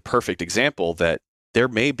son is a perfect example that there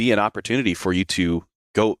may be an opportunity for you to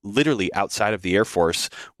go literally outside of the Air Force,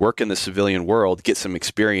 work in the civilian world, get some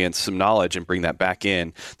experience, some knowledge, and bring that back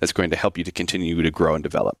in. That's going to help you to continue to grow and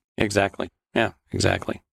develop. Exactly. Yeah,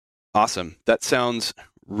 exactly. Awesome. That sounds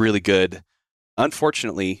really good.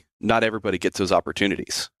 Unfortunately, not everybody gets those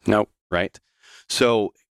opportunities. Nope. Right?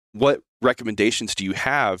 So what recommendations do you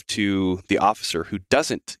have to the officer who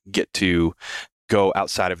doesn't get to go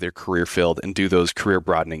outside of their career field and do those career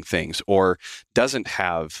broadening things, or doesn't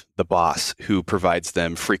have the boss who provides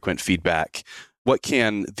them frequent feedback? What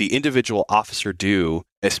can the individual officer do,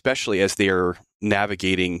 especially as they're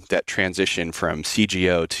navigating that transition from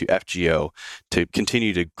CGO to FGO, to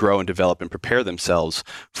continue to grow and develop and prepare themselves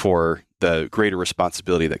for the greater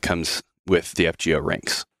responsibility that comes with the FGO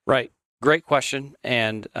ranks? Right. Great question.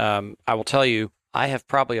 And I will tell you, I have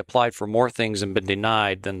probably applied for more things and been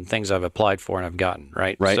denied than things I've applied for and I've gotten,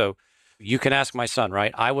 right? Right. So you can ask my son,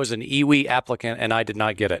 right? I was an EWI applicant and I did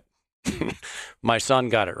not get it. My son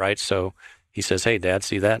got it, right? So he says, hey, Dad,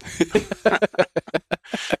 see that?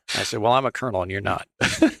 I said, well, I'm a colonel and you're not.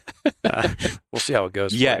 We'll see how it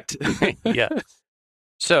goes. Yet. Yeah.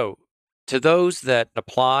 So to those that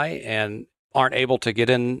apply and aren't able to get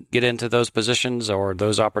into those positions or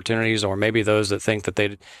those opportunities, or maybe those that think that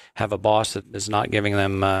they have a boss that is not giving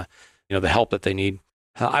them the help that they need.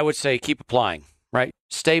 I would say keep applying, right?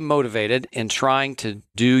 Stay motivated in trying to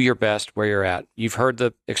do your best where you're at. You've heard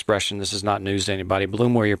the expression, this is not news to anybody,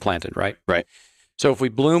 bloom where you're planted, right? Right. So if we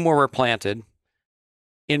bloom where we're planted,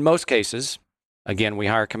 in most cases, again, we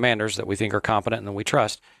hire commanders that we think are competent and that we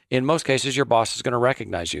trust. In most cases, your boss is going to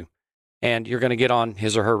recognize you and you're going to get on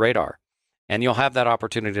his or her radar. And you'll have that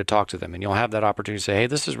opportunity to talk to them, and you'll have that opportunity to say, hey,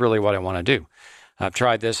 this is really what I want to do. I've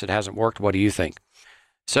tried this. It hasn't worked. What do you think?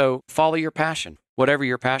 So follow your passion, whatever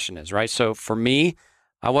your passion is, right? So for me,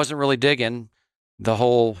 I wasn't really digging the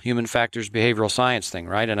whole human factors behavioral science thing,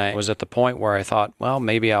 right? And I was at the point where I thought, well,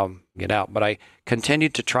 maybe I'll get out. But I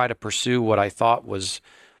continued to try to pursue what I thought was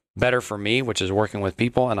better for me, which is working with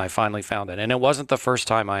people, and I finally found it. And it wasn't the first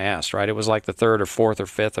time I asked, right? It was like the third or fourth or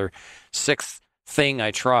fifth or sixth thing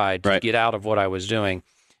I tried to get out of what I was doing,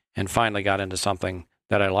 and finally got into something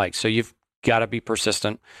that I like. So you've got to be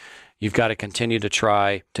persistent. You've got to continue to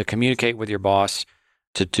try to communicate with your boss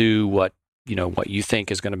to do what you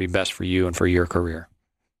think is going to be best for you and for your career.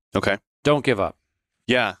 Okay. Don't give up.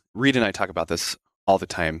 Yeah. Reed and I talk about this all the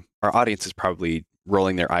time. Our audience is probably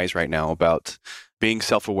rolling their eyes right now about being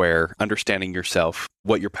self-aware, understanding yourself,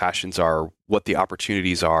 what your passions are, what the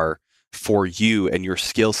opportunities are for you and your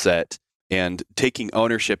skill set, and taking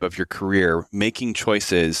ownership of your career, making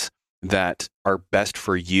choices that are best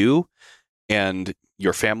for you and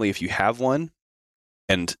your family if you have one,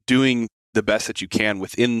 and doing the best that you can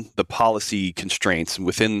within the policy constraints and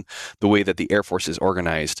within the way that the Air Force is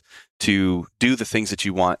organized to do the things that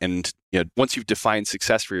you want. And once you've defined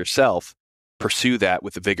success for yourself, pursue that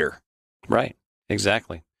with vigor. Right.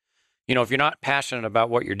 Exactly. If you're not passionate about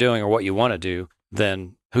what you're doing or what you want to do,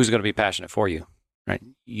 then who's going to be passionate for you? Right?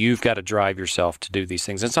 You've got to drive yourself to do these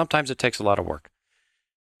things. And sometimes it takes a lot of work.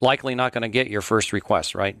 Likely not going to get your first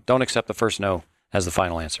request, right? Don't accept the first no as the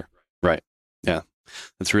final answer. Right. Yeah.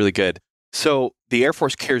 That's really good. So the Air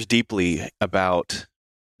Force cares deeply about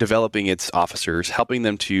developing its officers, helping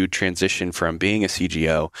them to transition from being a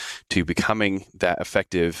CGO to becoming that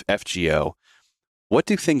effective FGO. What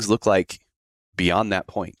do things look like beyond that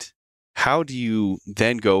point? How do you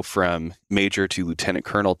then go from major to lieutenant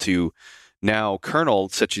colonel to now colonel,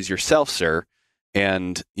 such as yourself, sir,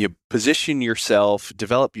 and you position yourself,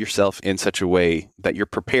 develop yourself in such a way that you're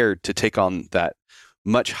prepared to take on that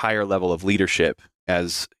much higher level of leadership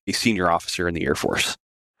as a senior officer in the Air Force?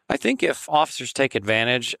 I think if officers take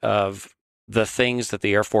advantage of the things that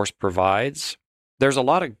the Air Force provides, there's a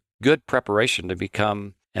lot of good preparation to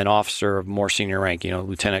become an officer of more senior rank,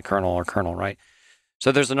 lieutenant colonel or colonel, right?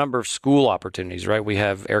 So there's a number of school opportunities, right? We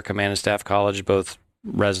have Air Command and Staff College, both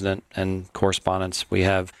resident and correspondence. We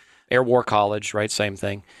have Air War College, right? Same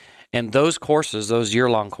thing. And those courses, those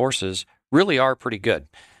year-long courses, really are pretty good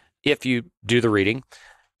if you do the reading.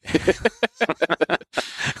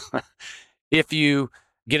 If you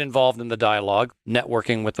get involved in the dialogue,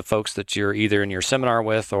 networking with the folks that you're either in your seminar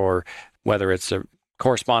with, or whether it's a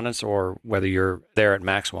correspondence or whether you're there at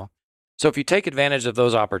Maxwell. So if you take advantage of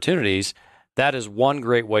those opportunities, that is one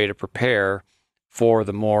great way to prepare for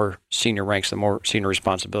the more senior ranks, the more senior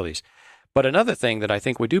responsibilities. But another thing that I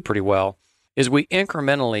think we do pretty well is we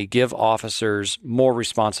incrementally give officers more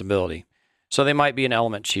responsibility. So they might be an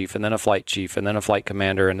element chief, and then a flight chief, and then a flight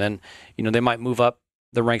commander, and then they might move up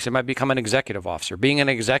the ranks. They might become an executive officer. Being an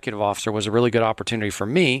executive officer was a really good opportunity for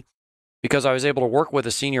me because I was able to work with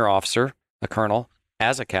a senior officer, a colonel,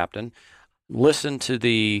 as a captain, listen to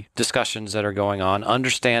the discussions that are going on,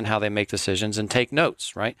 understand how they make decisions, and take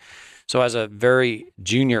notes, right? So as a very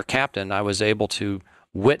junior captain, I was able to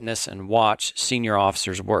witness and watch senior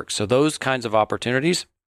officers work. So those kinds of opportunities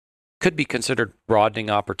could be considered broadening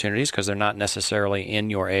opportunities because they're not necessarily in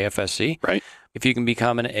your AFSC. Right. If you can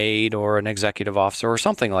become an aide or an executive officer or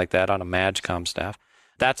something like that on a MAGCOM staff,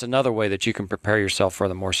 that's another way that you can prepare yourself for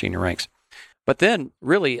the more senior ranks. But then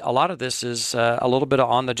really a lot of this is a little bit of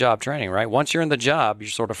on-the-job training, right? Once you're in the job, you're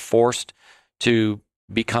sort of forced to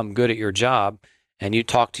become good at your job, and you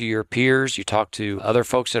talk to your peers, you talk to other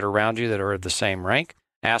folks that are around you that are of the same rank,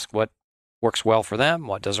 ask what works well for them,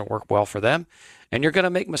 what doesn't work well for them, and you're going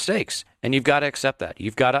to make mistakes, and you've got to accept that.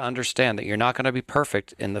 You've got to understand that you're not going to be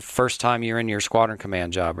perfect in the first time you're in your squadron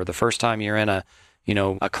command job or the first time you're in a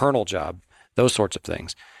colonel job, those sorts of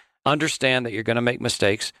things. Understand that you're going to make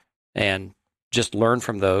mistakes and just learn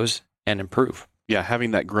from those and improve. Yeah,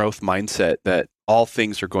 having that growth mindset that all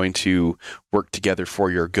things are going to work together for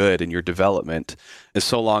your good and your development, as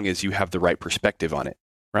so long as you have the right perspective on it.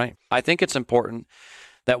 Right. I think it's important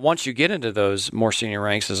that once you get into those more senior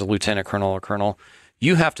ranks as a lieutenant colonel or colonel,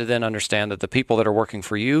 You have to then understand that the people that are working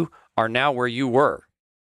for you are now where you were.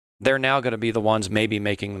 They're now going to be the ones maybe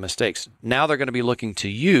making the mistakes. Now they're going to be looking to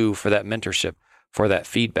you for that mentorship, for that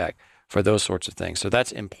feedback, for those sorts of things. So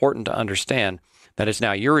that's important to understand that it's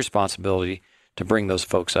now your responsibility to bring those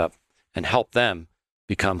folks up and help them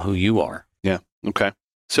become who you are. Yeah. Okay.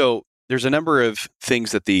 So there's a number of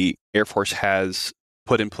things that the Air Force has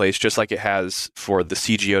put in place, just like it has for the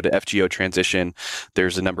CGO to FGO transition.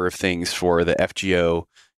 There's a number of things for the FGO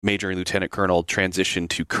major and lieutenant colonel transition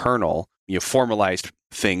to colonel, formalized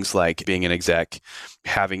things like being an exec,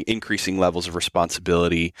 having increasing levels of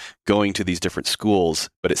responsibility, going to these different schools.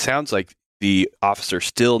 But it sounds like the officer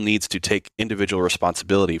still needs to take individual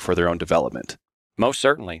responsibility for their own development. Most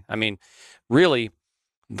certainly. I mean, really,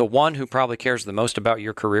 the one who probably cares the most about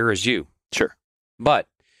your career is you. Sure. But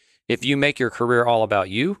if you make your career all about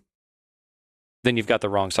you, then you've got the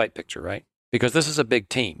wrong sight picture, right? Because this is a big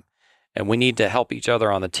team, and we need to help each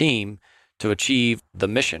other on the team to achieve the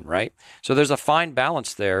mission, right? So there's a fine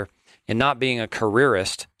balance there in not being a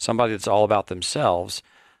careerist, somebody that's all about themselves,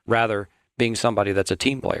 rather being somebody that's a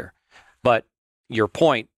team player. But your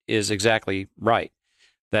point is exactly right,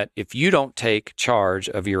 that if you don't take charge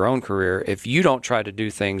of your own career, if you don't try to do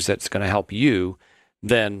things that's going to help you,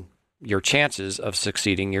 then your chances of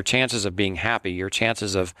succeeding, your chances of being happy, your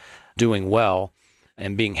chances of doing well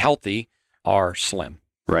and being healthy are slim.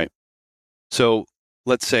 Right. So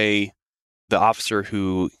let's say the officer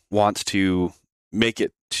who wants to make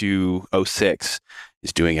it to 06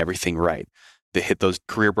 is doing everything right. They hit those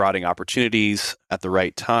career broadening opportunities at the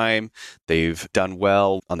right time. They've done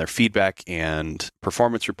well on their feedback and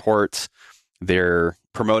performance reports. They're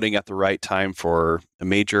promoting at the right time for a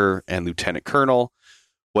major and lieutenant colonel.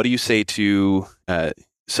 What do you say to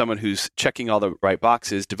someone who's checking all the right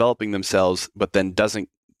boxes, developing themselves, but then doesn't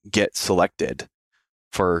get selected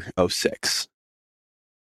for 06?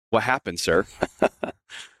 What happened, sir?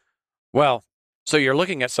 Well, so you're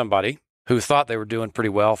looking at somebody who thought they were doing pretty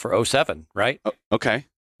well for 07, right? Oh, okay.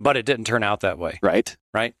 But it didn't turn out that way. Right.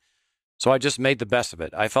 Right. So I just made the best of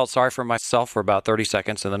it. I felt sorry for myself for about 30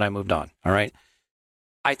 seconds and then I moved on. All right.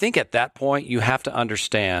 I think at that point, you have to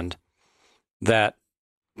understand that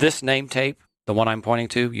this name tape, the one I'm pointing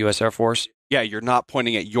to, U.S. Air Force. Yeah, you're not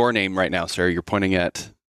pointing at your name right now, sir. You're pointing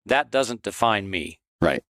at... That doesn't define me.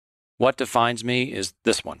 Right. What defines me is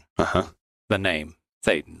this one, the name,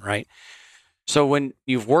 Thaden, right? So when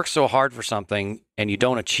you've worked so hard for something and you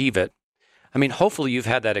don't achieve it, I mean, hopefully you've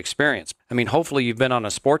had that experience. I mean, hopefully you've been on a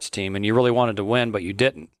sports team and you really wanted to win, but you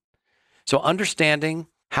didn't. So understanding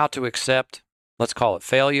how to accept, let's call it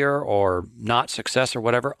failure or not success or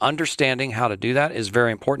whatever, understanding how to do that is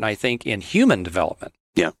very important, I think, in human development.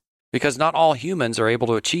 Yeah. Because not all humans are able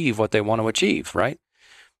to achieve what they want to achieve, right?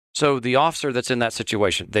 So the officer that's in that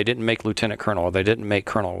situation, they didn't make lieutenant colonel or they didn't make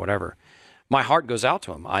colonel or whatever. My heart goes out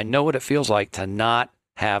to them. I know what it feels like to not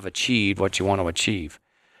have achieved what you want to achieve.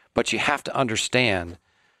 But you have to understand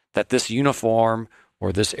that this uniform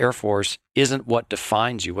or this Air Force isn't what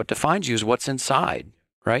defines you. What defines you is what's inside,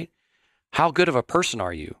 right? How good of a person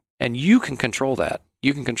are you? And you can control that.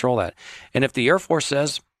 You can control that. And if the Air Force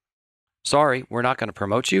says, sorry, we're not going to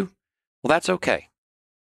promote you, well, that's okay.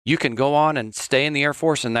 You can go on and stay in the Air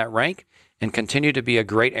Force in that rank and continue to be a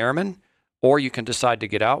great airman, or you can decide to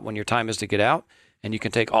get out when your time is to get out, and you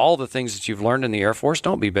can take all the things that you've learned in the Air Force,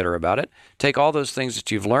 don't be bitter about it, take all those things that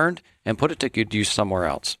you've learned and put it to good use somewhere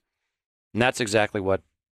else. And that's exactly what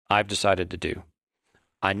I've decided to do.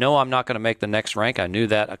 I know I'm not going to make the next rank. I knew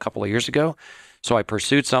that a couple of years ago, so I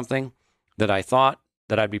pursued something that I thought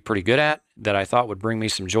that I'd be pretty good at, that I thought would bring me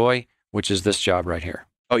some joy, which is this job right here.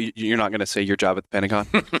 Oh, you're not going to say your job at the Pentagon?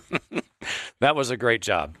 That was a great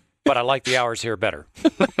job, but I like the hours here better.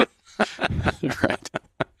 Right.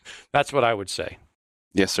 That's what I would say.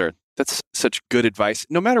 Yes, sir. That's such good advice.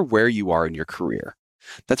 No matter where you are in your career,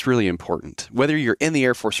 that's really important. Whether you're in the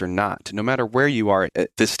Air Force or not, no matter where you are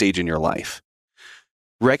at this stage in your life,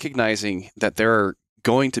 recognizing that there are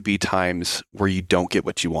going to be times where you don't get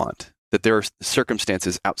what you want, that there are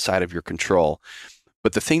circumstances outside of your control.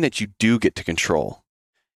 But the thing that you do get to control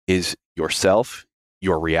is yourself,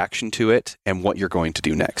 your reaction to it, and what you're going to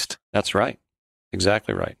do next. That's right.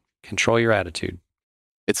 Exactly right. Control your attitude.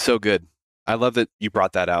 It's so good. I love that you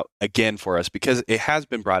brought that out again for us because it has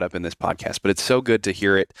been brought up in this podcast, but it's so good to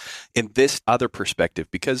hear it in this other perspective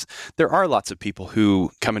because there are lots of people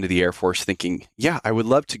who come into the Air Force thinking, yeah, I would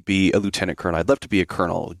love to be a lieutenant colonel. I'd love to be a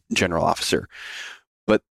colonel, general officer.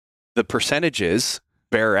 But the percentages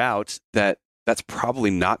bear out that that's probably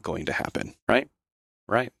not going to happen. Right.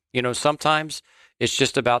 Right. You know, sometimes it's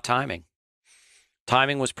just about timing.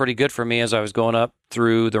 Timing was pretty good for me as I was going up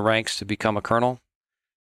through the ranks to become a colonel.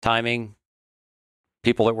 timing,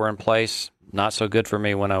 people that were in place, not so good for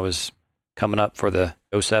me when I was coming up for the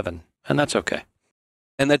 07, and that's okay.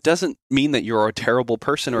 And that doesn't mean that you're a terrible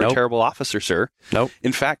person or Nope. a terrible officer, sir. Nope.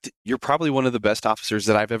 In fact, you're probably one of the best officers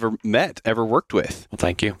that I've ever met, ever worked with. Well,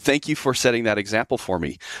 thank you. Thank you for setting that example for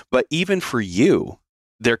me. But even for you,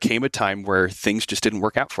 there came a time where things just didn't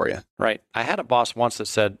work out for you. Right. I had a boss once that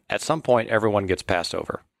said, at some point, everyone gets passed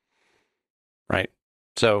over. Right.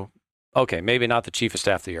 So, okay, maybe not the chief of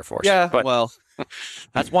staff of the Air Force. But well,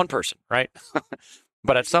 that's one person, right?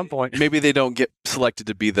 But at some point, maybe they don't get selected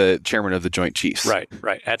to be the chairman of the Joint Chiefs. right.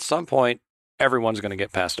 At some point, everyone's going to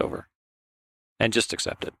get passed over and just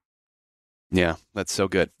accept it. Yeah, that's so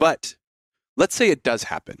good. But let's say it does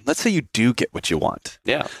happen. Let's say you do get what you want.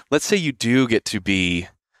 Yeah. Let's say you do get to be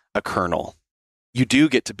a colonel. You do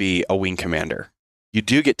get to be a wing commander. You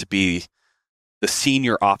do get to be the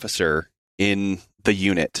senior officer in the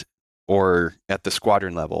unit or at the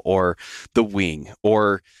squadron level or the wing,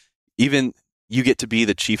 or even you get to be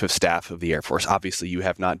the chief of staff of the Air Force. Obviously, you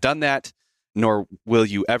have not done that, nor will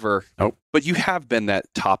you ever. Nope. But you have been that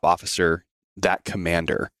top officer, that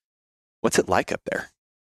commander. What's it like up there?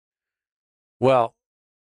 Well,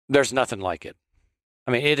 there's nothing like it.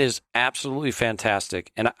 I mean, it is absolutely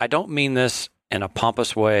fantastic. And I don't mean this in a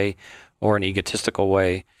pompous way or an egotistical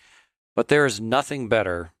way, but there is nothing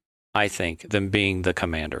better, I think, than being the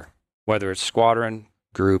commander, whether it's squadron,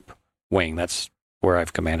 group, wing. That's where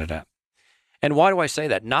I've commanded at. And why do I say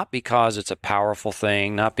that? Not because it's a powerful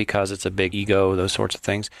thing, not because it's a big ego, those sorts of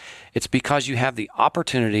things. It's because you have the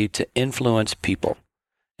opportunity to influence people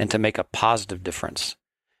and to make a positive difference.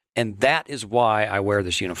 And that is why I wear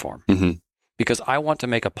this uniform, because I want to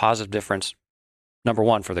make a positive difference, number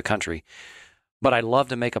one, for the country, but I love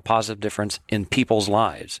to make a positive difference in people's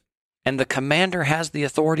lives. And the commander has the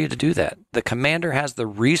authority to do that. The commander has the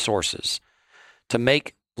resources to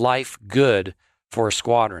make life good for a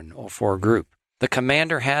squadron or for a group. The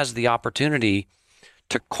commander has the opportunity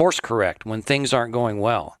to course correct when things aren't going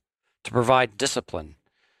well, to provide discipline,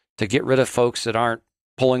 to get rid of folks that aren't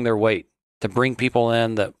pulling their weight, to bring people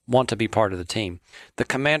in that want to be part of the team. The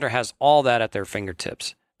commander has all that at their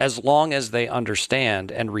fingertips, as long as they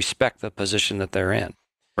understand and respect the position that they're in.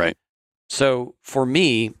 Right. So for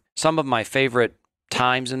me, some of my favorite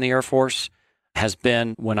times in the Air Force has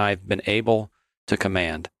been when I've been able to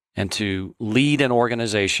command and to lead an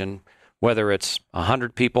organization, whether it's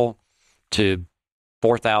 100 people to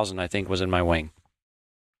 4,000, I think was in my wing.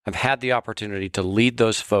 I've had the opportunity to lead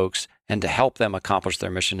those folks and to help them accomplish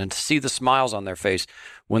their mission and to see the smiles on their face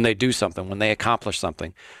when they do something, when they accomplish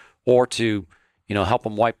something, or to, help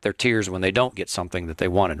them wipe their tears when they don't get something that they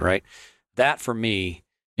wanted, right? That for me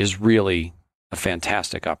is really a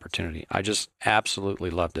fantastic opportunity. I just absolutely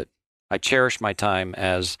loved it. I cherish my time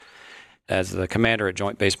as the commander at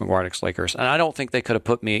Joint Base McGuire Lakehurst. And I don't think they could have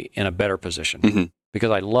put me in a better position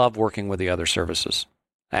because I love working with the other services.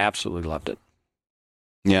 I absolutely loved it.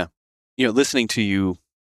 Yeah. Listening to you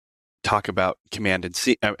talk about command and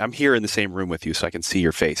see, I'm here in the same room with you so I can see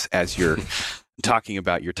your face as you're talking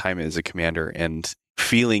about your time as a commander and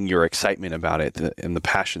feeling your excitement about it and the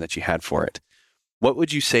passion that you had for it. What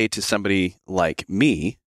would you say to somebody like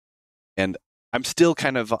me? And I'm still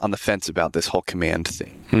kind of on the fence about this whole command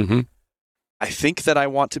thing. I think that I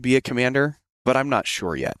want to be a commander, but I'm not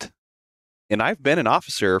sure yet. And I've been an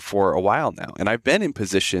officer for a while now, and I've been in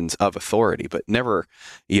positions of authority, but never,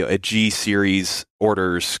 a G series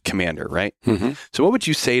orders commander, right? So what would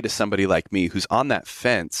you say to somebody like me who's on that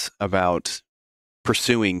fence about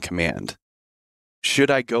pursuing command?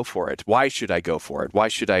 Should I go for it? Why should I go for it? Why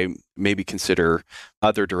should I maybe consider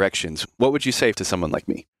other directions? What would you say to someone like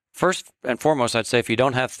me? First and foremost, I'd say if you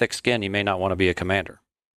don't have thick skin, you may not want to be a commander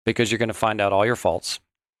because you're going to find out all your faults.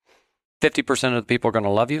 50% of the people are going to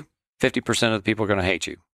love you. 50% of the people are going to hate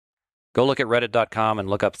you. Go look at reddit.com and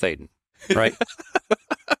look up Thaden, right?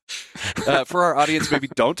 For our audience, maybe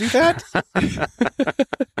don't do that.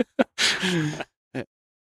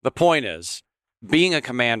 The point is, being a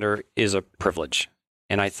commander is a privilege.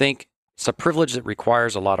 And I think it's a privilege that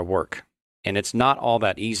requires a lot of work. And it's not all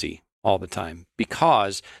that easy all the time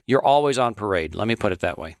because you're always on parade. Let me put it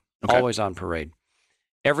that way. Okay. Always on parade.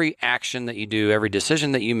 Every action that you do, every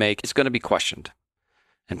decision that you make is going to be questioned.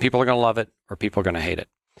 And people are going to love it or people are going to hate it.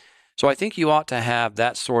 So I think you ought to have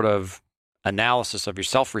that sort of analysis of your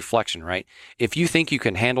self-reflection, right? If you think you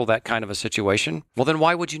can handle that kind of a situation, well, then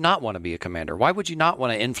why would you not want to be a commander? Why would you not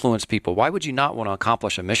want to influence people? Why would you not want to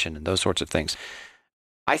accomplish a mission and those sorts of things?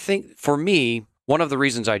 I think for me, one of the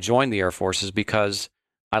reasons I joined the Air Force is because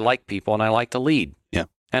I like people and I like to lead. Yeah.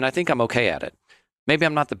 And I think I'm okay at it. Maybe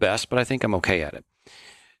I'm not the best, but I think I'm okay at it.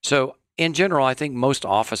 So in general, I think most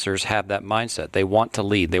officers have that mindset. They want to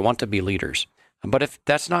lead. They want to be leaders. But if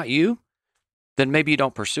that's not you, then maybe you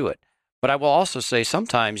don't pursue it. But I will also say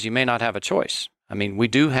sometimes you may not have a choice. I mean, we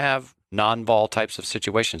do have non-vol types of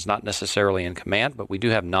situations, not necessarily in command, but we do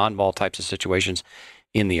have non-vol types of situations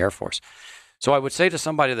in the Air Force. So I would say to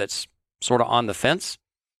somebody that's sort of on the fence,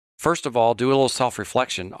 first of all, do a little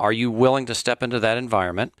self-reflection. Are you willing to step into that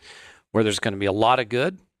environment where there's going to be a lot of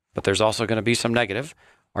good, but there's also going to be some negative?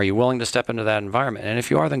 Are you willing to step into that environment? And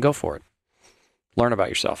if you are, then go for it. Learn about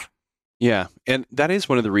yourself. Yeah. And that is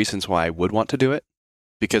one of the reasons why I would want to do it,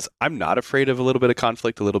 because I'm not afraid of a little bit of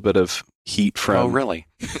conflict, a little bit of heat from... Oh, really?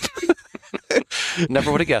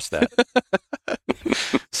 Never would have guessed that.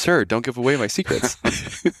 Sir, don't give away my secrets.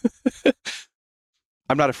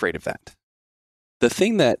 I'm not afraid of that. The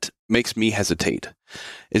thing that makes me hesitate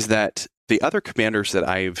is that the other commanders that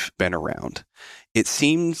I've been around, it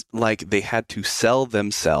seems like they had to sell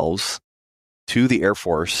themselves to the Air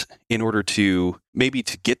Force in order to maybe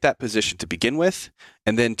to get that position to begin with,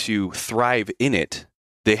 and then to thrive in it,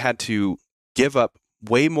 they had to give up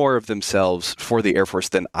way more of themselves for the Air Force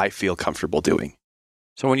than I feel comfortable doing.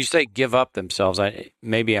 So when you say give up themselves,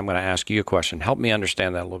 maybe I'm going to ask you a question. Help me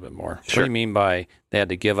understand that a little bit more. Sure. What do you mean by they had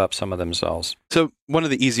to give up some of themselves? So one of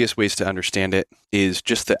the easiest ways to understand it is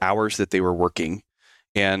just the hours that they were working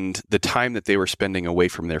and the time that they were spending away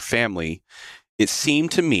from their family. It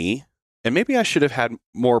seemed to me, and maybe I should have had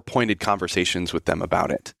more pointed conversations with them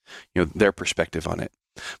about it, their perspective on it.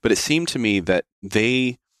 But it seemed to me that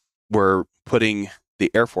they were putting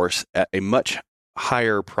the Air Force at a much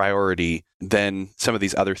higher priority than some of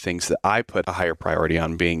these other things that I put a higher priority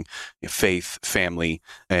on, being faith, family,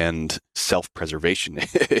 and self-preservation.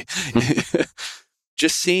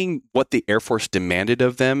 Just seeing what the Air Force demanded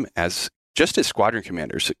of them as squadron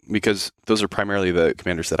commanders, because those are primarily the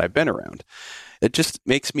commanders that I've been around. It just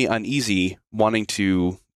makes me uneasy wanting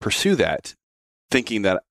to pursue that, thinking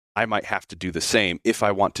that I might have to do the same if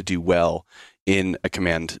I want to do well in a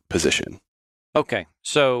command position. Okay,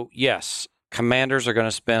 so yes, commanders are going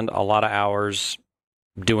to spend a lot of hours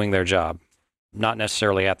doing their job, not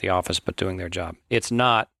necessarily at the office, but doing their job. It's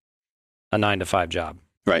not a 9-to-5 job.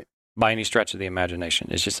 Right. By any stretch of the imagination.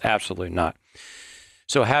 It's just absolutely not.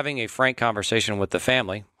 So having a frank conversation with the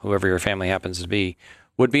family, whoever your family happens to be,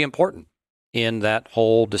 would be important in that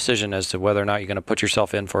whole decision as to whether or not you're going to put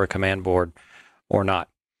yourself in for a command board or not.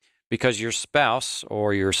 Because your spouse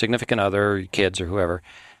or your significant other, your kids or whoever,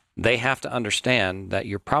 they have to understand that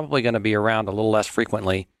you're probably going to be around a little less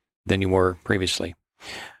frequently than you were previously.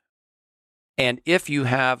 And if you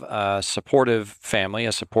have a supportive family,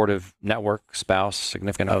 a supportive network, spouse,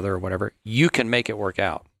 significant other, or whatever, you can make it work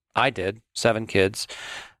out. I did, 7 kids,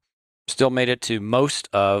 still made it to most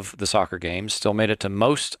of the soccer games, still made it to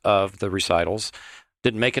most of the recitals,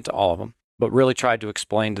 didn't make it to all of them, but really tried to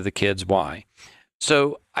explain to the kids why.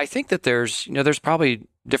 So I think that there's probably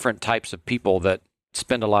different types of people that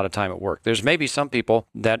spend a lot of time at work. There's maybe some people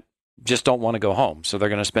that just don't want to go home, so they're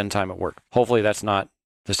going to spend time at work. Hopefully that's not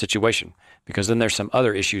the situation, because then there's some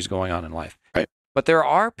other issues going on in life. Right. But there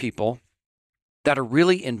are people that are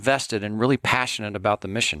really invested and really passionate about the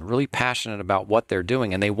mission, really passionate about what they're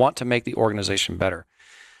doing, and they want to make the organization better.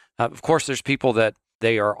 Of course, there's people that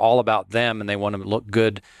they are all about them and they want to look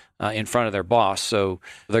good in front of their boss, so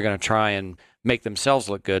they're going to try and make themselves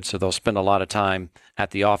look good, so they'll spend a lot of time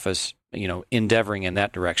at the office, endeavoring in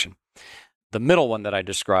that direction. The middle one that I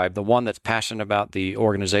described, the one that's passionate about the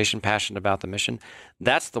organization, passionate about the mission,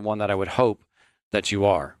 that's the one that I would hope that you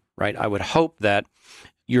are, right? I would hope that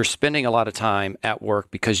you're spending a lot of time at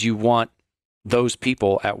work because you want those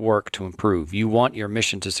people at work to improve. You want your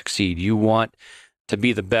mission to succeed. You want to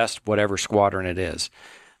be the best, whatever squadron it is.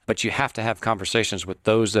 But you have to have conversations with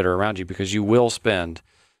those that are around you, because you will spend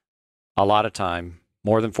a lot of time,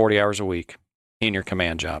 more than 40 hours a week, in your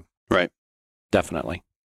command job. Right. Definitely.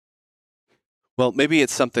 Well, maybe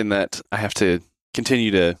it's something that I have to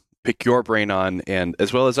continue to pick your brain on, and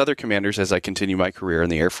as well as other commanders as I continue my career in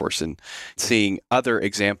the Air Force and seeing other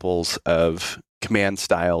examples of command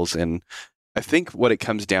styles. And I think what it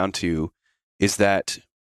comes down to is that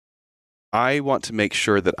I want to make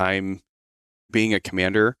sure that I'm being a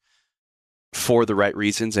commander for the right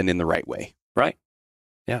reasons and in the right way. Right.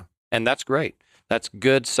 Yeah. And that's great. That's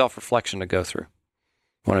good self-reflection to go through.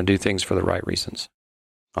 Want to do things for the right reasons.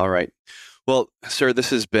 All right. Well, sir, this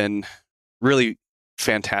has been really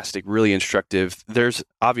fantastic, really instructive. There's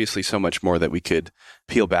obviously so much more that we could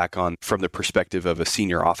peel back on from the perspective of a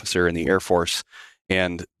senior officer in the Air Force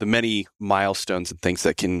and the many milestones and things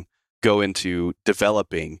that can go into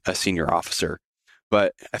developing a senior officer.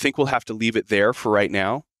 But I think we'll have to leave it there for right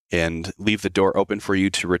now. and leave the door open for you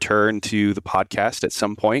to return to the podcast at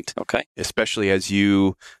some point. Okay. Especially as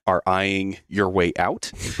you are eyeing your way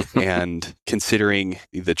out and considering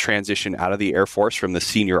the transition out of the Air Force from the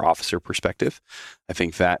senior officer perspective. I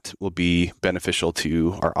think that will be beneficial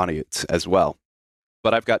to our audience as well.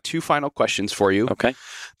 But I've got 2 final questions for you. Okay.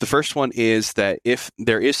 The first one is that if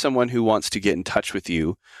there is someone who wants to get in touch with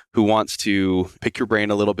you, who wants to pick your brain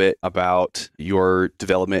a little bit about your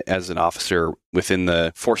development as an officer within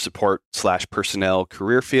the force support / personnel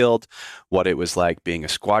career field, what it was like being a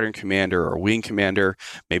squadron commander or wing commander,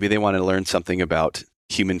 maybe they want to learn something about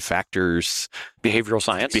human factors, behavioral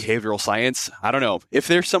science. I don't know. If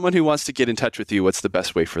there's someone who wants to get in touch with you, what's the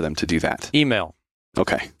best way for them to do that? Email.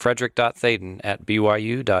 Okay.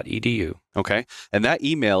 Frederick.Thaden@byu.edu. Okay. And that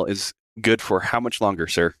email is good for how much longer,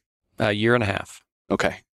 sir? A year and a half.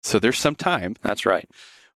 Okay. So there's some time. That's right.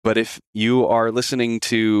 But if you are listening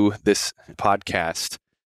to this podcast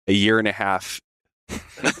a year and a half,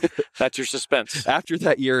 that's your suspense. After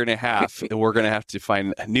that year and a half, we're going to have to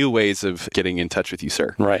find new ways of getting in touch with you,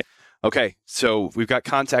 sir. Right. Okay. So we've got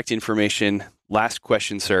contact information. Last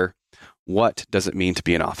question, sir. What does it mean to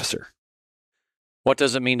be an officer? What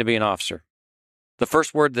does it mean to be an officer? The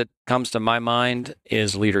first word that comes to my mind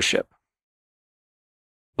is leadership.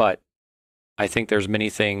 But I think there's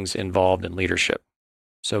many things involved in leadership.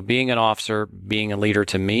 So being an officer, being a leader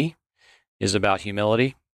to me is about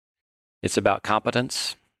humility. It's about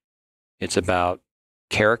competence. It's about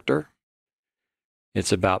character.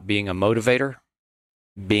 It's about being a motivator,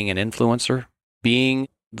 being an influencer, being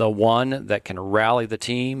the one that can rally the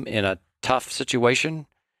team in a tough situation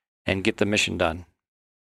and get the mission done.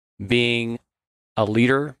 Being a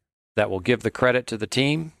leader that will give the credit to the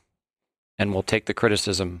team and will take the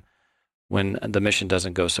criticism when the mission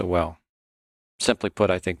doesn't go so well. Simply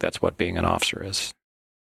put, I think that's what being an officer is.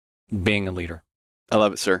 Being a leader. I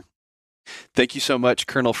love it, sir. Thank you so much,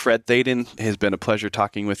 Colonel Fred Thaden. It has been a pleasure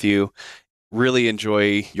talking with you. Really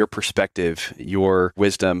enjoy your perspective, your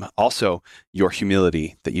wisdom, also your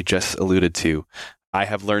humility that you just alluded to. I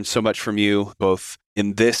have learned so much from you, both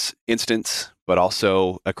in this instance, but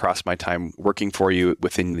also across my time working for you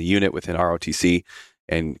within the unit, within ROTC,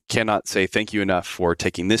 and cannot say thank you enough for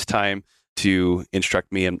taking this time to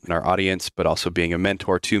instruct me and our audience, but also being a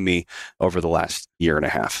mentor to me over the last year and a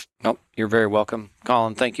half. Oh, you're very welcome.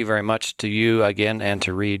 Colin, thank you very much to you again and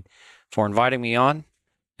to Reed for inviting me on,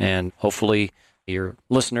 and hopefully your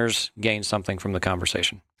listeners gain something from the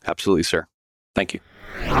conversation. Absolutely, sir. Thank you.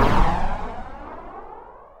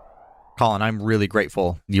 Colin, I'm really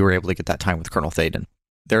grateful you were able to get that time with Colonel Thaden.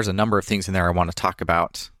 There's a number of things in there I want to talk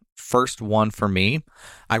about. First one for me,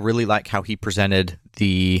 I really like how he presented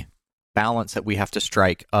the balance that we have to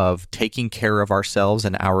strike of taking care of ourselves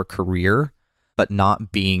and our career, but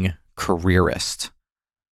not being careerist.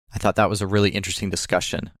 I thought that was a really interesting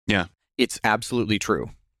discussion. Yeah. It's absolutely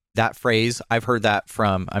true. That phrase, I've heard that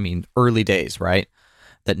from, early days, right?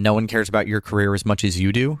 That no one cares about your career as much as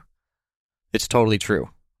you do. It's totally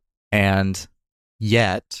true. And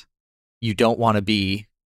yet, you don't want to be,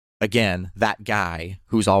 again, that guy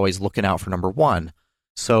who's always looking out for number one.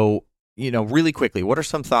 So, really quickly, what are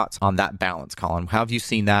some thoughts on that balance, Colin? How have you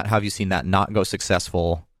seen that? How have you seen that not go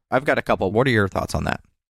successful? I've got a couple. What are your thoughts on that?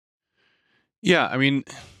 Yeah,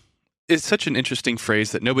 it's such an interesting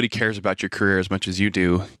phrase that nobody cares about your career as much as you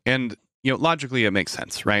do. And, logically it makes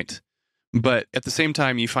sense, right? But at the same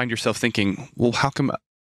time, you find yourself thinking, well, how come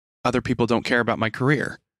other people don't care about my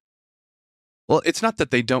career? Well, it's not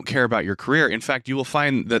that they don't care about your career. In fact, you will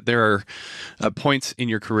find that there are points in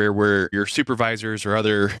your career where your supervisors or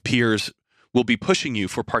other peers will be pushing you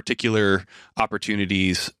for particular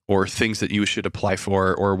opportunities or things that you should apply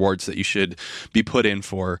for or awards that you should be put in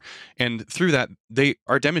for. And through that, they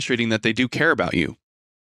are demonstrating that they do care about you.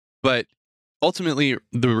 But ultimately,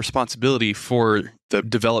 the responsibility for the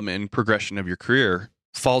development and progression of your career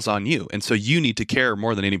falls on you. And so you need to care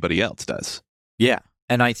more than anybody else does. Yeah.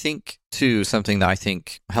 And I think, too, something that I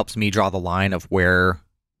think helps me draw the line of where,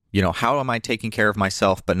 how am I taking care of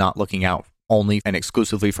myself but not looking out only and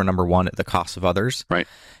exclusively for number one at the cost of others, right?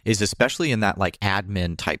 Is especially in that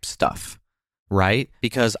admin type stuff, right?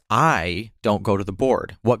 Because I don't go to the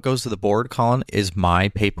board. What goes to the board, Colin, is my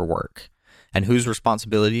paperwork. And whose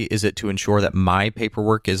responsibility is it to ensure that my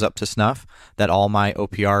paperwork is up to snuff, that all my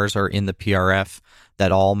OPRs are in the PRF,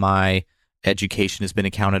 that all my education has been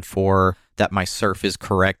accounted for, that my CERF is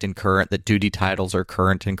correct and current, that duty titles are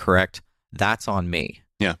current and correct? That's on me.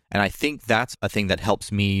 Yeah. And I think that's a thing that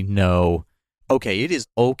helps me know, okay, it is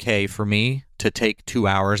okay for me to take 2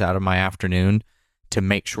 hours out of my afternoon to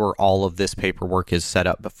make sure all of this paperwork is set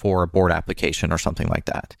up before a board application or something like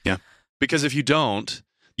that. Yeah. Because if you don't,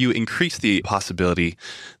 you increase the possibility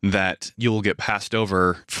that you will get passed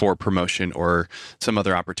over for promotion or some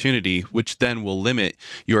other opportunity, which then will limit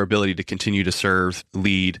your ability to continue to serve,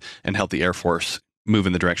 lead, and help the Air Force move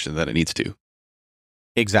in the direction that it needs to.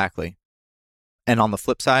 Exactly. And on the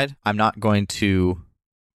flip side, I'm not going to,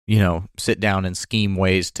 sit down and scheme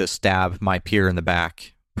ways to stab my peer in the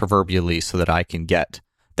back, proverbially, so that I can get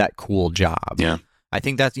that cool job. Yeah. I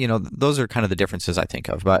think that's, those are kind of the differences I think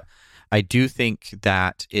of. But I do think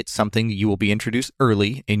that it's something that you will be introduced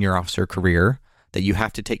early in your officer career, that you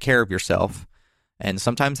have to take care of yourself. And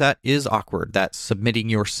sometimes that is awkward. That's submitting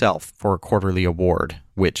yourself for a quarterly award,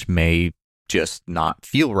 which may just not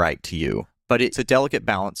feel right to you. But it's a delicate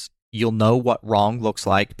balance. You'll know what wrong looks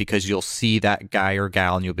like because you'll see that guy or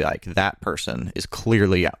gal and you'll be like, that person is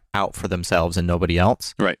clearly out for themselves and nobody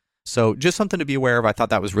else. Right. So just something to be aware of. I thought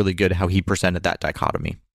that was really good how he presented that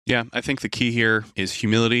dichotomy. Yeah, I think the key here is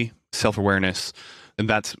humility, self-awareness, and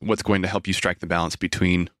that's what's going to help you strike the balance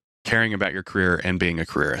between caring about your career and being a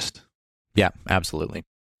careerist. Yeah, absolutely.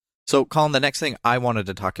 So, Colin, the next thing I wanted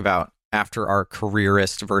to talk about after our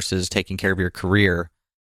careerist versus taking care of your career,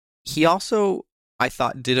 he also, I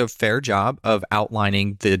thought, did a fair job of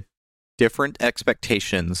outlining the different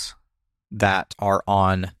expectations that are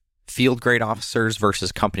on field grade officers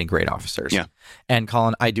versus company grade officers. Yeah. And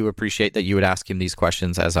Colin, I do appreciate that you would ask him these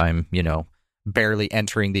questions as I'm, barely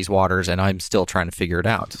entering these waters and I'm still trying to figure it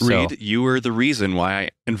out. Reed, you were the reason why I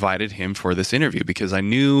invited him for this interview because I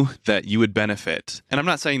knew that you would benefit. And I'm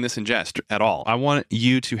not saying this in jest at all. I want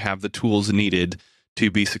you to have the tools needed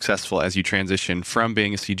to be successful as you transition from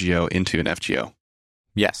being a CGO into an FGO.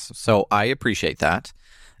 Yes. So I appreciate that.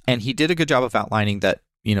 And he did a good job of outlining that,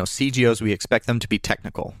 CGOs, we expect them to be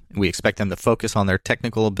technical. We expect them to focus on their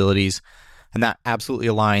technical abilities. And that absolutely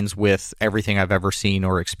aligns with everything I've ever seen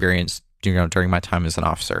or experienced during my time as an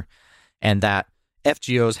officer. And that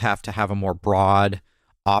FGOs have to have a more broad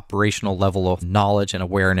operational level of knowledge and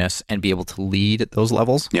awareness and be able to lead at those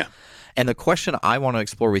levels. Yeah. And the question I want to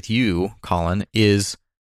explore with you, Colin, is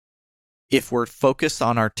if we're focused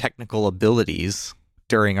on our technical abilities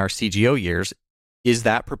during our CGO years, is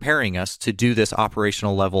that preparing us to do this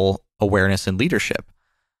operational level awareness and leadership?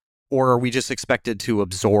 Or are we just expected to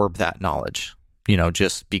absorb that knowledge,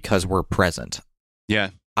 just because we're present?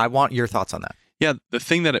 Yeah. I want your thoughts on that. Yeah, the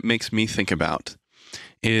thing that it makes me think about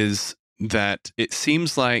is that it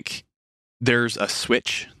seems like there's a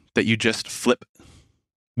switch that you just flip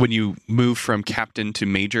when you move from captain to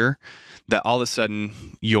major, that all of a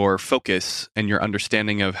sudden your focus and your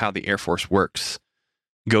understanding of how the Air Force works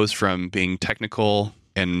goes from being technical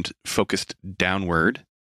and focused downward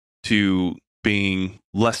to being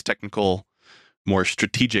less technical, more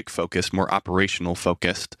strategic focused, more operational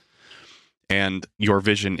focused. And your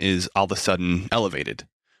vision is all of a sudden elevated.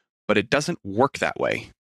 But it doesn't work that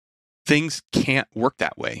way. Things can't work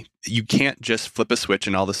that way. You can't just flip a switch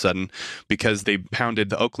and all of a sudden, because they pounded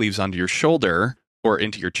the oak leaves onto your shoulder or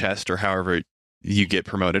into your chest or however you get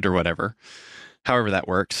promoted or whatever, however that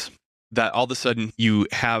works, that all of a sudden you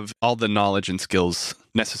have all the knowledge and skills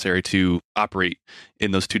necessary to operate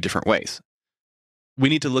in those two different ways. We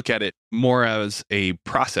need to look at it more as a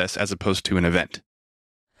process as opposed to an event.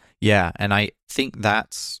 Yeah, and I think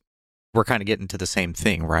we're kind of getting to the same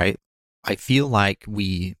thing, right? I feel like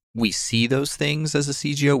we see those things as a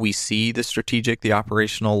CGO. We see the strategic, the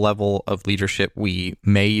operational level of leadership. We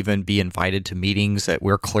may even be invited to meetings that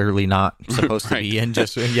we're clearly not supposed to be in.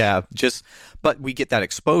 But we get that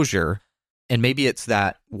exposure. And maybe it's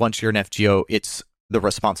that once you're an FGO, it's the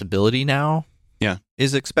responsibility now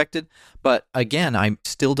is expected. But again, I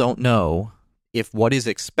still don't know if what is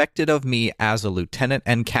expected of me as a lieutenant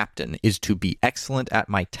and captain is to be excellent at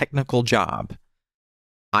my technical job.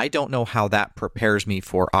 I don't know how that prepares me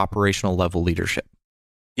for operational level leadership.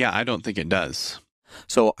 Yeah, I don't think it does.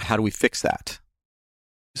 So how do we fix that?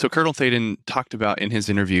 So Colonel Thaden talked about in his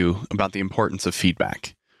interview about the importance of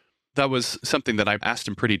feedback. That was something that I asked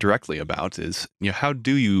him pretty directly about is, how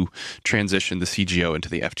do you transition the CGO into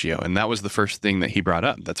the FGO? And that was the first thing that he brought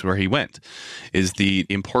up. That's where he went, is the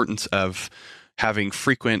importance of having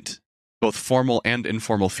frequent, both formal and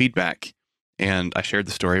informal feedback. And I shared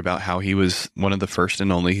the story about how he was one of the first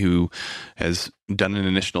and only who has done an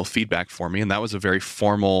initial feedback for me. And that was a very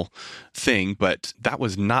formal thing, but that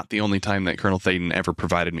was not the only time that Colonel Thaden ever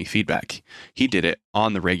provided me feedback. He did it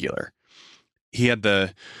on the regular. He had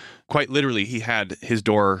quite literally, he had his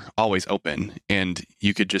door always open and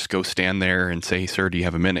you could just go stand there and say, "Sir, do you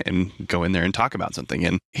have a minute?" and go in there and talk about something.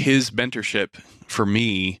 And his mentorship for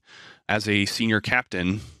me as a senior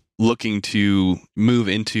captain looking to move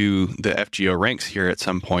into the FGO ranks here at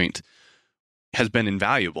some point has been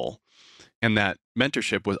invaluable. And that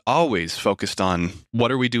mentorship was always focused on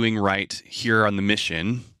what are we doing right here on the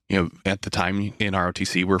mission. At the time in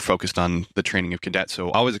ROTC, we're focused on the training of cadets.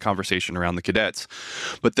 So always a conversation around the cadets.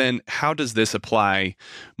 But then how does this apply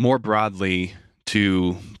more broadly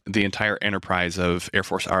to the entire enterprise of Air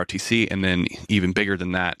Force ROTC? And then even bigger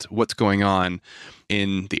than that, what's going on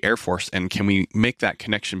in the Air Force? And can we make that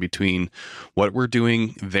connection between what we're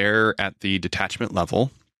doing there at the detachment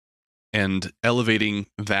level and elevating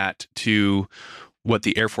that to what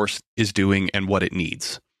the Air Force is doing and what it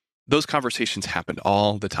needs? Those conversations happened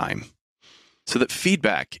all the time. So that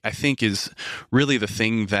feedback, I think, is really the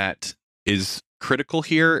thing that is critical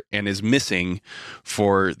here and is missing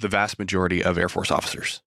for the vast majority of Air Force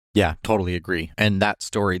officers. Yeah, totally agree. And that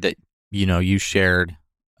story that, you shared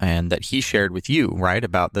and that he shared with you, right,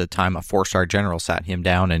 about the time a 4-star general sat him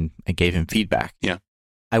down and gave him feedback. Yeah.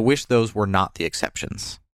 I wish those were not the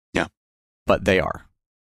exceptions. Yeah. But they are.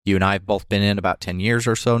 You and I have both been in about 10 years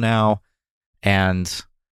or so now, and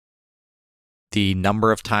the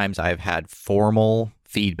number of times I've had formal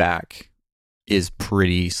feedback is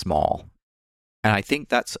pretty small. And I think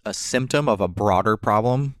that's a symptom of a broader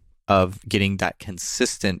problem of getting that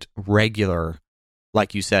consistent, regular,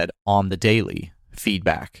 like you said, on the daily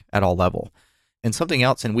feedback at all level. And something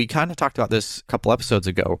else, and we kind of talked about this a couple episodes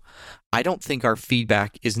ago, I don't think our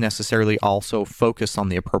feedback is necessarily also focused on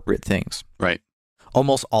the appropriate things. Right.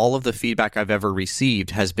 Almost all of the feedback I've ever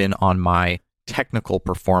received has been on my technical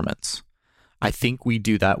performance. I think we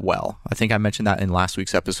do that well. I think I mentioned that in last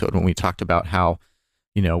week's episode when we talked about how,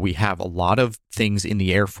 we have a lot of things in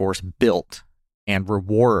the Air Force built and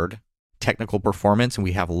reward technical performance. And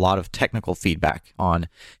we have a lot of technical feedback on,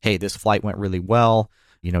 hey, this flight went really well.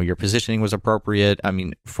 Your positioning was appropriate. I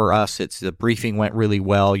mean, for us, it's the briefing went really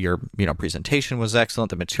well. Your, presentation was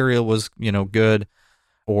excellent. The material was, good.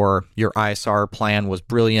 Or your ISR plan was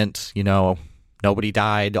brilliant. Nobody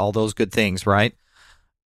died, all those good things, right?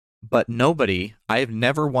 But I have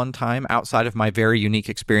never one time outside of my very unique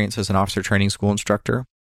experience as an officer training school instructor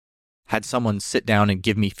had someone sit down and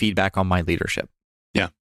give me feedback on my leadership. Yeah.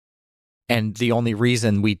 And the only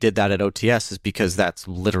reason we did that at OTS is because that's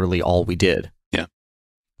literally all we did. Yeah.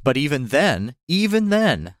 But even then,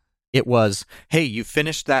 it was, hey, you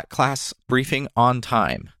finished that class briefing on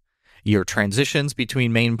time. Your transitions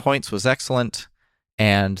between main points was excellent,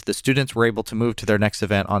 and the students were able to move to their next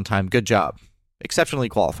event on time. Good job. Exceptionally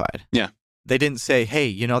qualified. Yeah. They didn't say,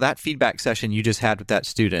 hey, that feedback session you just had with that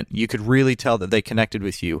student, you could really tell that they connected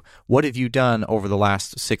with you. What have you done over the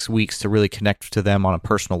last 6 weeks to really connect to them on a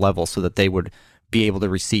personal level so that they would be able to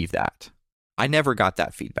receive that? I never got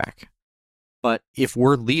that feedback. But if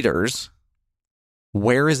we're leaders,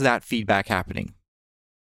 where is that feedback happening?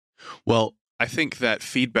 Well, I think that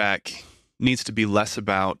feedback needs to be less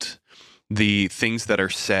about the things that are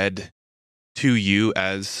said to you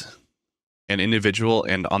as an individual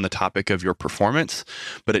and on the topic of your performance,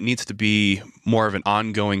 but it needs to be more of an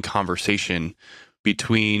ongoing conversation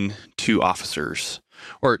between two officers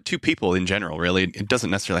or two people in general, really. It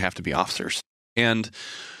doesn't necessarily have to be officers. And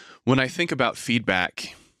when I think about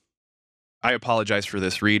feedback, I apologize for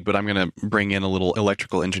this, Reed, but I'm going to bring in a little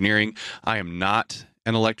electrical engineering. I am not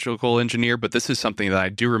an electrical engineer, but this is something that I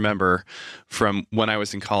do remember from when I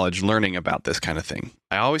was in college learning about this kind of thing.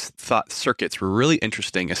 I always thought circuits were really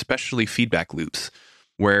interesting, especially feedback loops,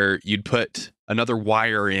 where you'd put another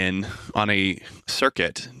wire in on a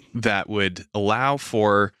circuit that would allow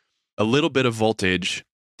for a little bit of voltage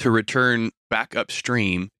to return back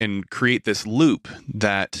upstream and create this loop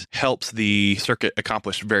that helps the circuit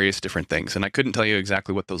accomplish various different things. And I couldn't tell you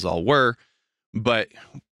exactly what those all were, but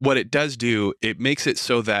what it does do, it makes it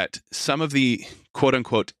so that some of the quote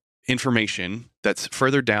unquote information that's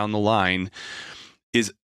further down the line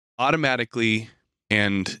is automatically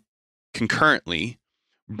and concurrently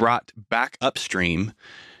brought back upstream.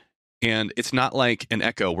 And it's not like an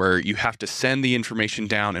echo where you have to send the information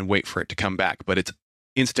down and wait for it to come back, but it's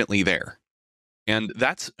instantly there. And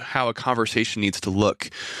that's how a conversation needs to look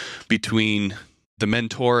between the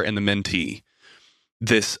mentor and the mentee.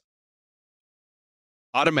 This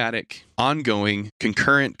automatic, ongoing,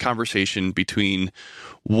 concurrent conversation between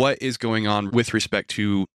what is going on with respect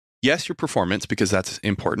to, yes, your performance, because that's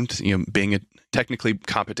important. Being a technically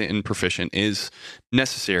competent and proficient is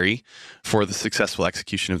necessary for the successful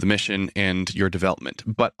execution of the mission and your development,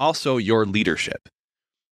 but also your leadership.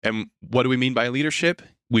 And what do we mean by leadership?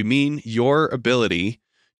 We mean your ability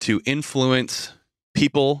to influence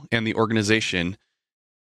people and the organization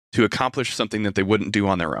to accomplish something that they wouldn't do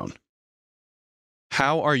on their own.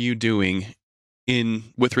 How are you doing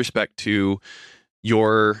with respect to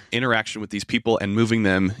your interaction with these people and moving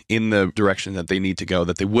them in the direction that they need to go,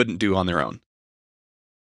 that they wouldn't do on their own?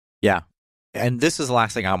 Yeah. And this is the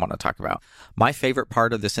last thing I want to talk about. My favorite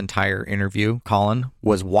part of this entire interview, Colin,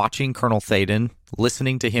 was watching Colonel Thaden,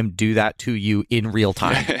 listening to him do that to you in real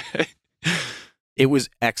time. It was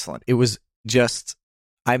excellent. It was just,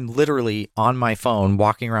 I'm literally on my phone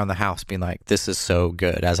walking around the house being like, this is so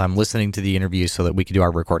good, as I'm listening to the interview so that we could do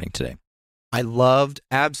our recording today. I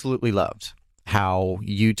absolutely loved how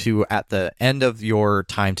you two at the end of your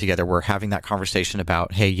time together were having that conversation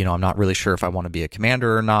about, hey, I'm not really sure if I want to be a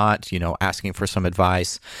commander or not, asking for some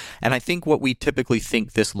advice. And I think what we typically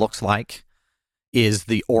think this looks like is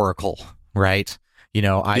the oracle, right?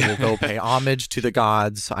 I will go pay homage to the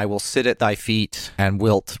gods. I will sit at thy feet and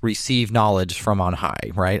wilt receive knowledge from on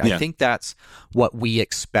high, right? Yeah. I think that's what we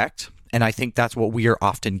expect. And I think that's what we are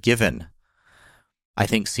often given. I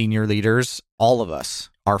think senior leaders, all of us,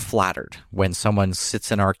 are flattered when someone sits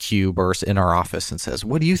in our cube or in our office and says,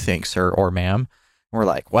 what do you think, sir or ma'am? And we're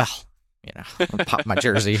like, well, I'll pop my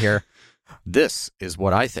jersey here. This is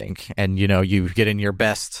what I think. And, you get in your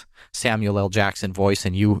best Samuel L. Jackson voice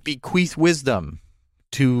and you bequeath wisdom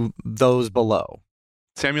to those below.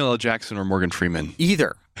 Samuel L. Jackson or Morgan Freeman?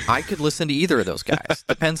 Either. I could listen to either of those guys.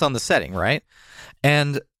 Depends on the setting, right?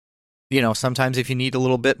 And sometimes if you need a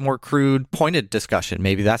little bit more crude, pointed discussion,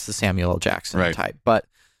 maybe that's the Samuel L. Jackson type. But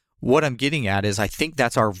what I'm getting at is I think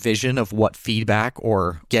that's our vision of what feedback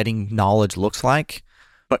or getting knowledge looks like.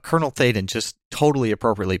 But Colonel Thaden just totally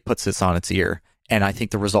appropriately puts this on its ear. And I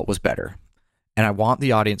think the result was better. And I want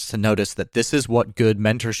the audience to notice that this is what good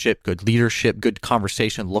mentorship, good leadership, good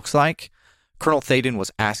conversation looks like. Colonel Thaden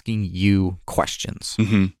was asking you questions.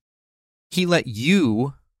 Mm-hmm. He let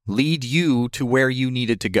you lead you to where you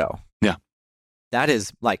needed to go. Yeah. That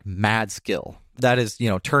is like mad skill. That is,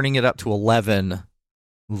 turning it up to 11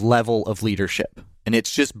 level of leadership. And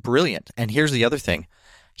it's just brilliant. And here's the other thing.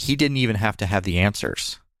 He didn't even have to have the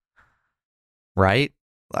answers. Right?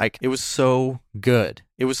 Like, it was so good.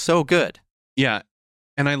 It was so good. Yeah.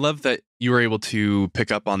 And I love that you were able to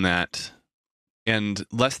pick up on that and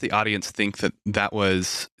lest the audience think that that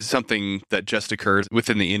was something that just occurred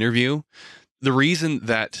within the interview. The reason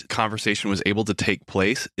that conversation was able to take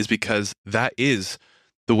place is because that is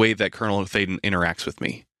the way that Colonel Thaden interacts with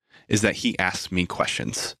me, is that he asks me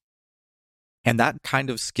questions. And that kind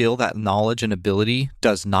of skill, that knowledge and ability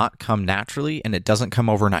does not come naturally, and it doesn't come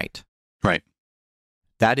overnight. Right.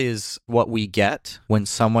 That is what we get when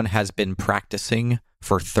someone has been practicing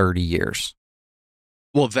for 30 years.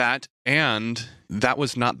 Well, that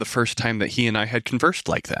was not the first time that he and I had conversed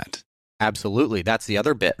like that. Absolutely. That's the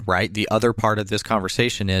other bit, right? The other part of this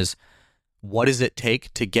conversation is, what does it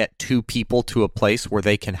take to get two people to a place where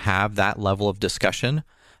they can have that level of discussion?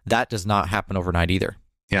 That does not happen overnight either.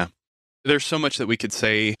 Yeah. There's so much that we could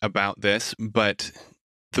say about this, but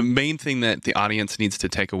the main thing that the audience needs to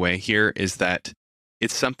take away here is that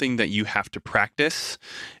it's something that you have to practice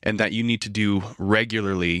and that you need to do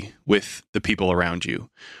regularly with the people around you.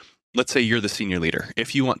 Let's say you're the senior leader.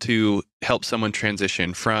 If you want to help someone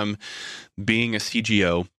transition from being a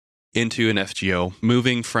CGO into an FGO,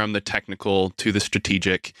 moving from the technical to the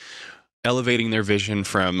strategic, elevating their vision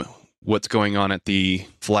from what's going on at the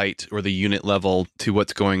flight or the unit level to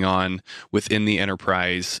what's going on within the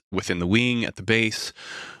enterprise, within the wing, at the base,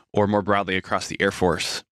 or more broadly across the Air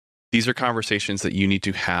Force. These are conversations that you need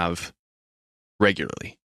to have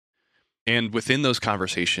regularly. And within those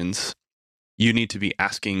conversations, you need to be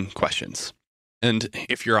asking questions. And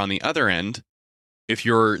if you're on the other end, if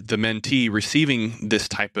you're the mentee receiving this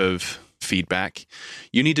type of feedback,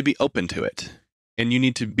 you need to be open to it. And you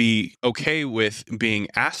need to be okay with being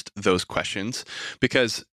asked those questions,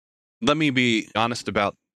 because let me be honest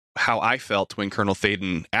about how I felt when Colonel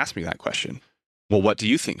Thaden asked me that question. Well, what do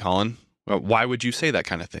you think, Colin? Well, why would you say that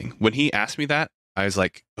kind of thing? When he asked me that, I was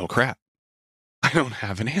like, oh crap, I don't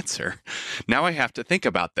have an answer. Now I have to think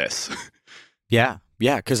about this. Yeah,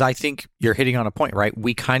 because I think you're hitting on a point, right?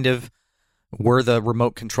 We kind of were the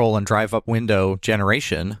remote control and drive up window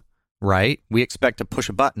generation, right? We expect to push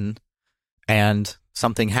a button and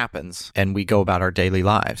something happens and we go about our daily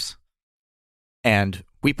lives. And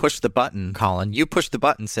we pushed the button, Colin. You pushed the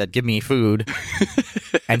button, said, give me food.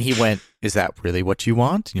 And he went, is that really what you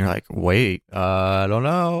want? And you're like, wait, I don't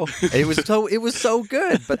know. It was so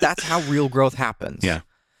good, but that's how real growth happens. Yeah.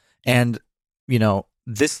 And,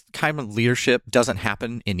 this kind of leadership doesn't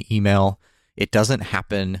happen in email. It doesn't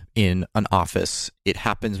happen in an office. It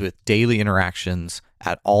happens with daily interactions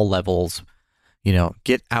at all levels.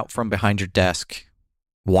 Get out from behind your desk,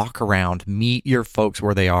 walk around, meet your folks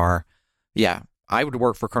where they are. Yeah, I would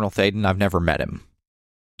work for Colonel Thaden. I've never met him.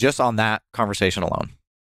 Just on that conversation alone.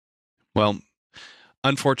 Well,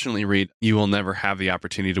 Unfortunately, Reed, you will never have the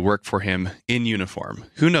opportunity to work for him in uniform.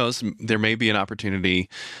 Who knows? There may be an opportunity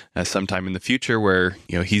sometime in the future where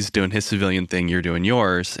he's doing his civilian thing, you're doing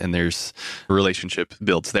yours, and there's a relationship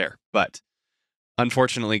builds there. But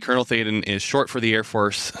unfortunately, Colonel Thaden is short for the Air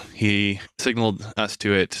Force. He signaled us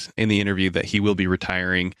to it in the interview that he will be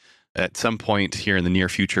retiring at some point here in the near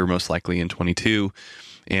future, most likely in 22.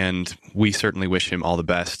 And we certainly wish him all the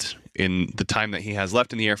best in the time that he has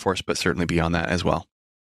left in the Air Force, but certainly beyond that as well.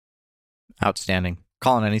 Outstanding.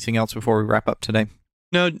 Colin, anything else before we wrap up today?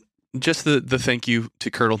 No, just the thank you to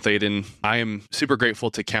Colonel Thaden. I am super grateful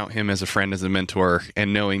to count him as a friend, as a mentor,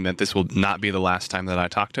 and knowing that this will not be the last time that I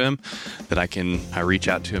talk to him, that I can reach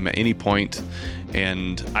out to him at any point.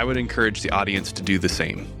 And I would encourage the audience to do the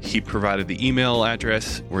same. He provided the email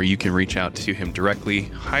address where you can reach out to him directly.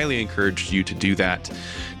 Highly encourage you to do that,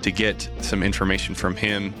 to get some information from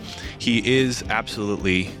him. He is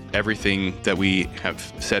absolutely everything that we have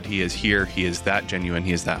said he is here. He is that genuine.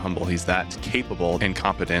 He is that humble. He's that capable and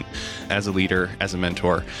competent as a leader, as a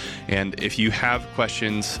mentor. And if you have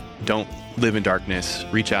questions, don't live in darkness.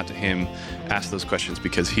 Reach out to him. Ask those questions,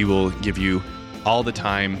 because he will give you all the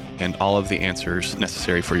time and all of the answers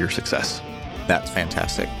necessary for your success. That's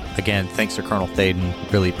fantastic. Again, thanks to Colonel Thaden.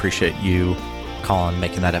 Really appreciate you, Colin,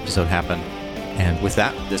 making that episode happen. And with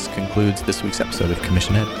that, this concludes this week's episode of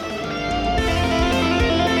Commission Ed.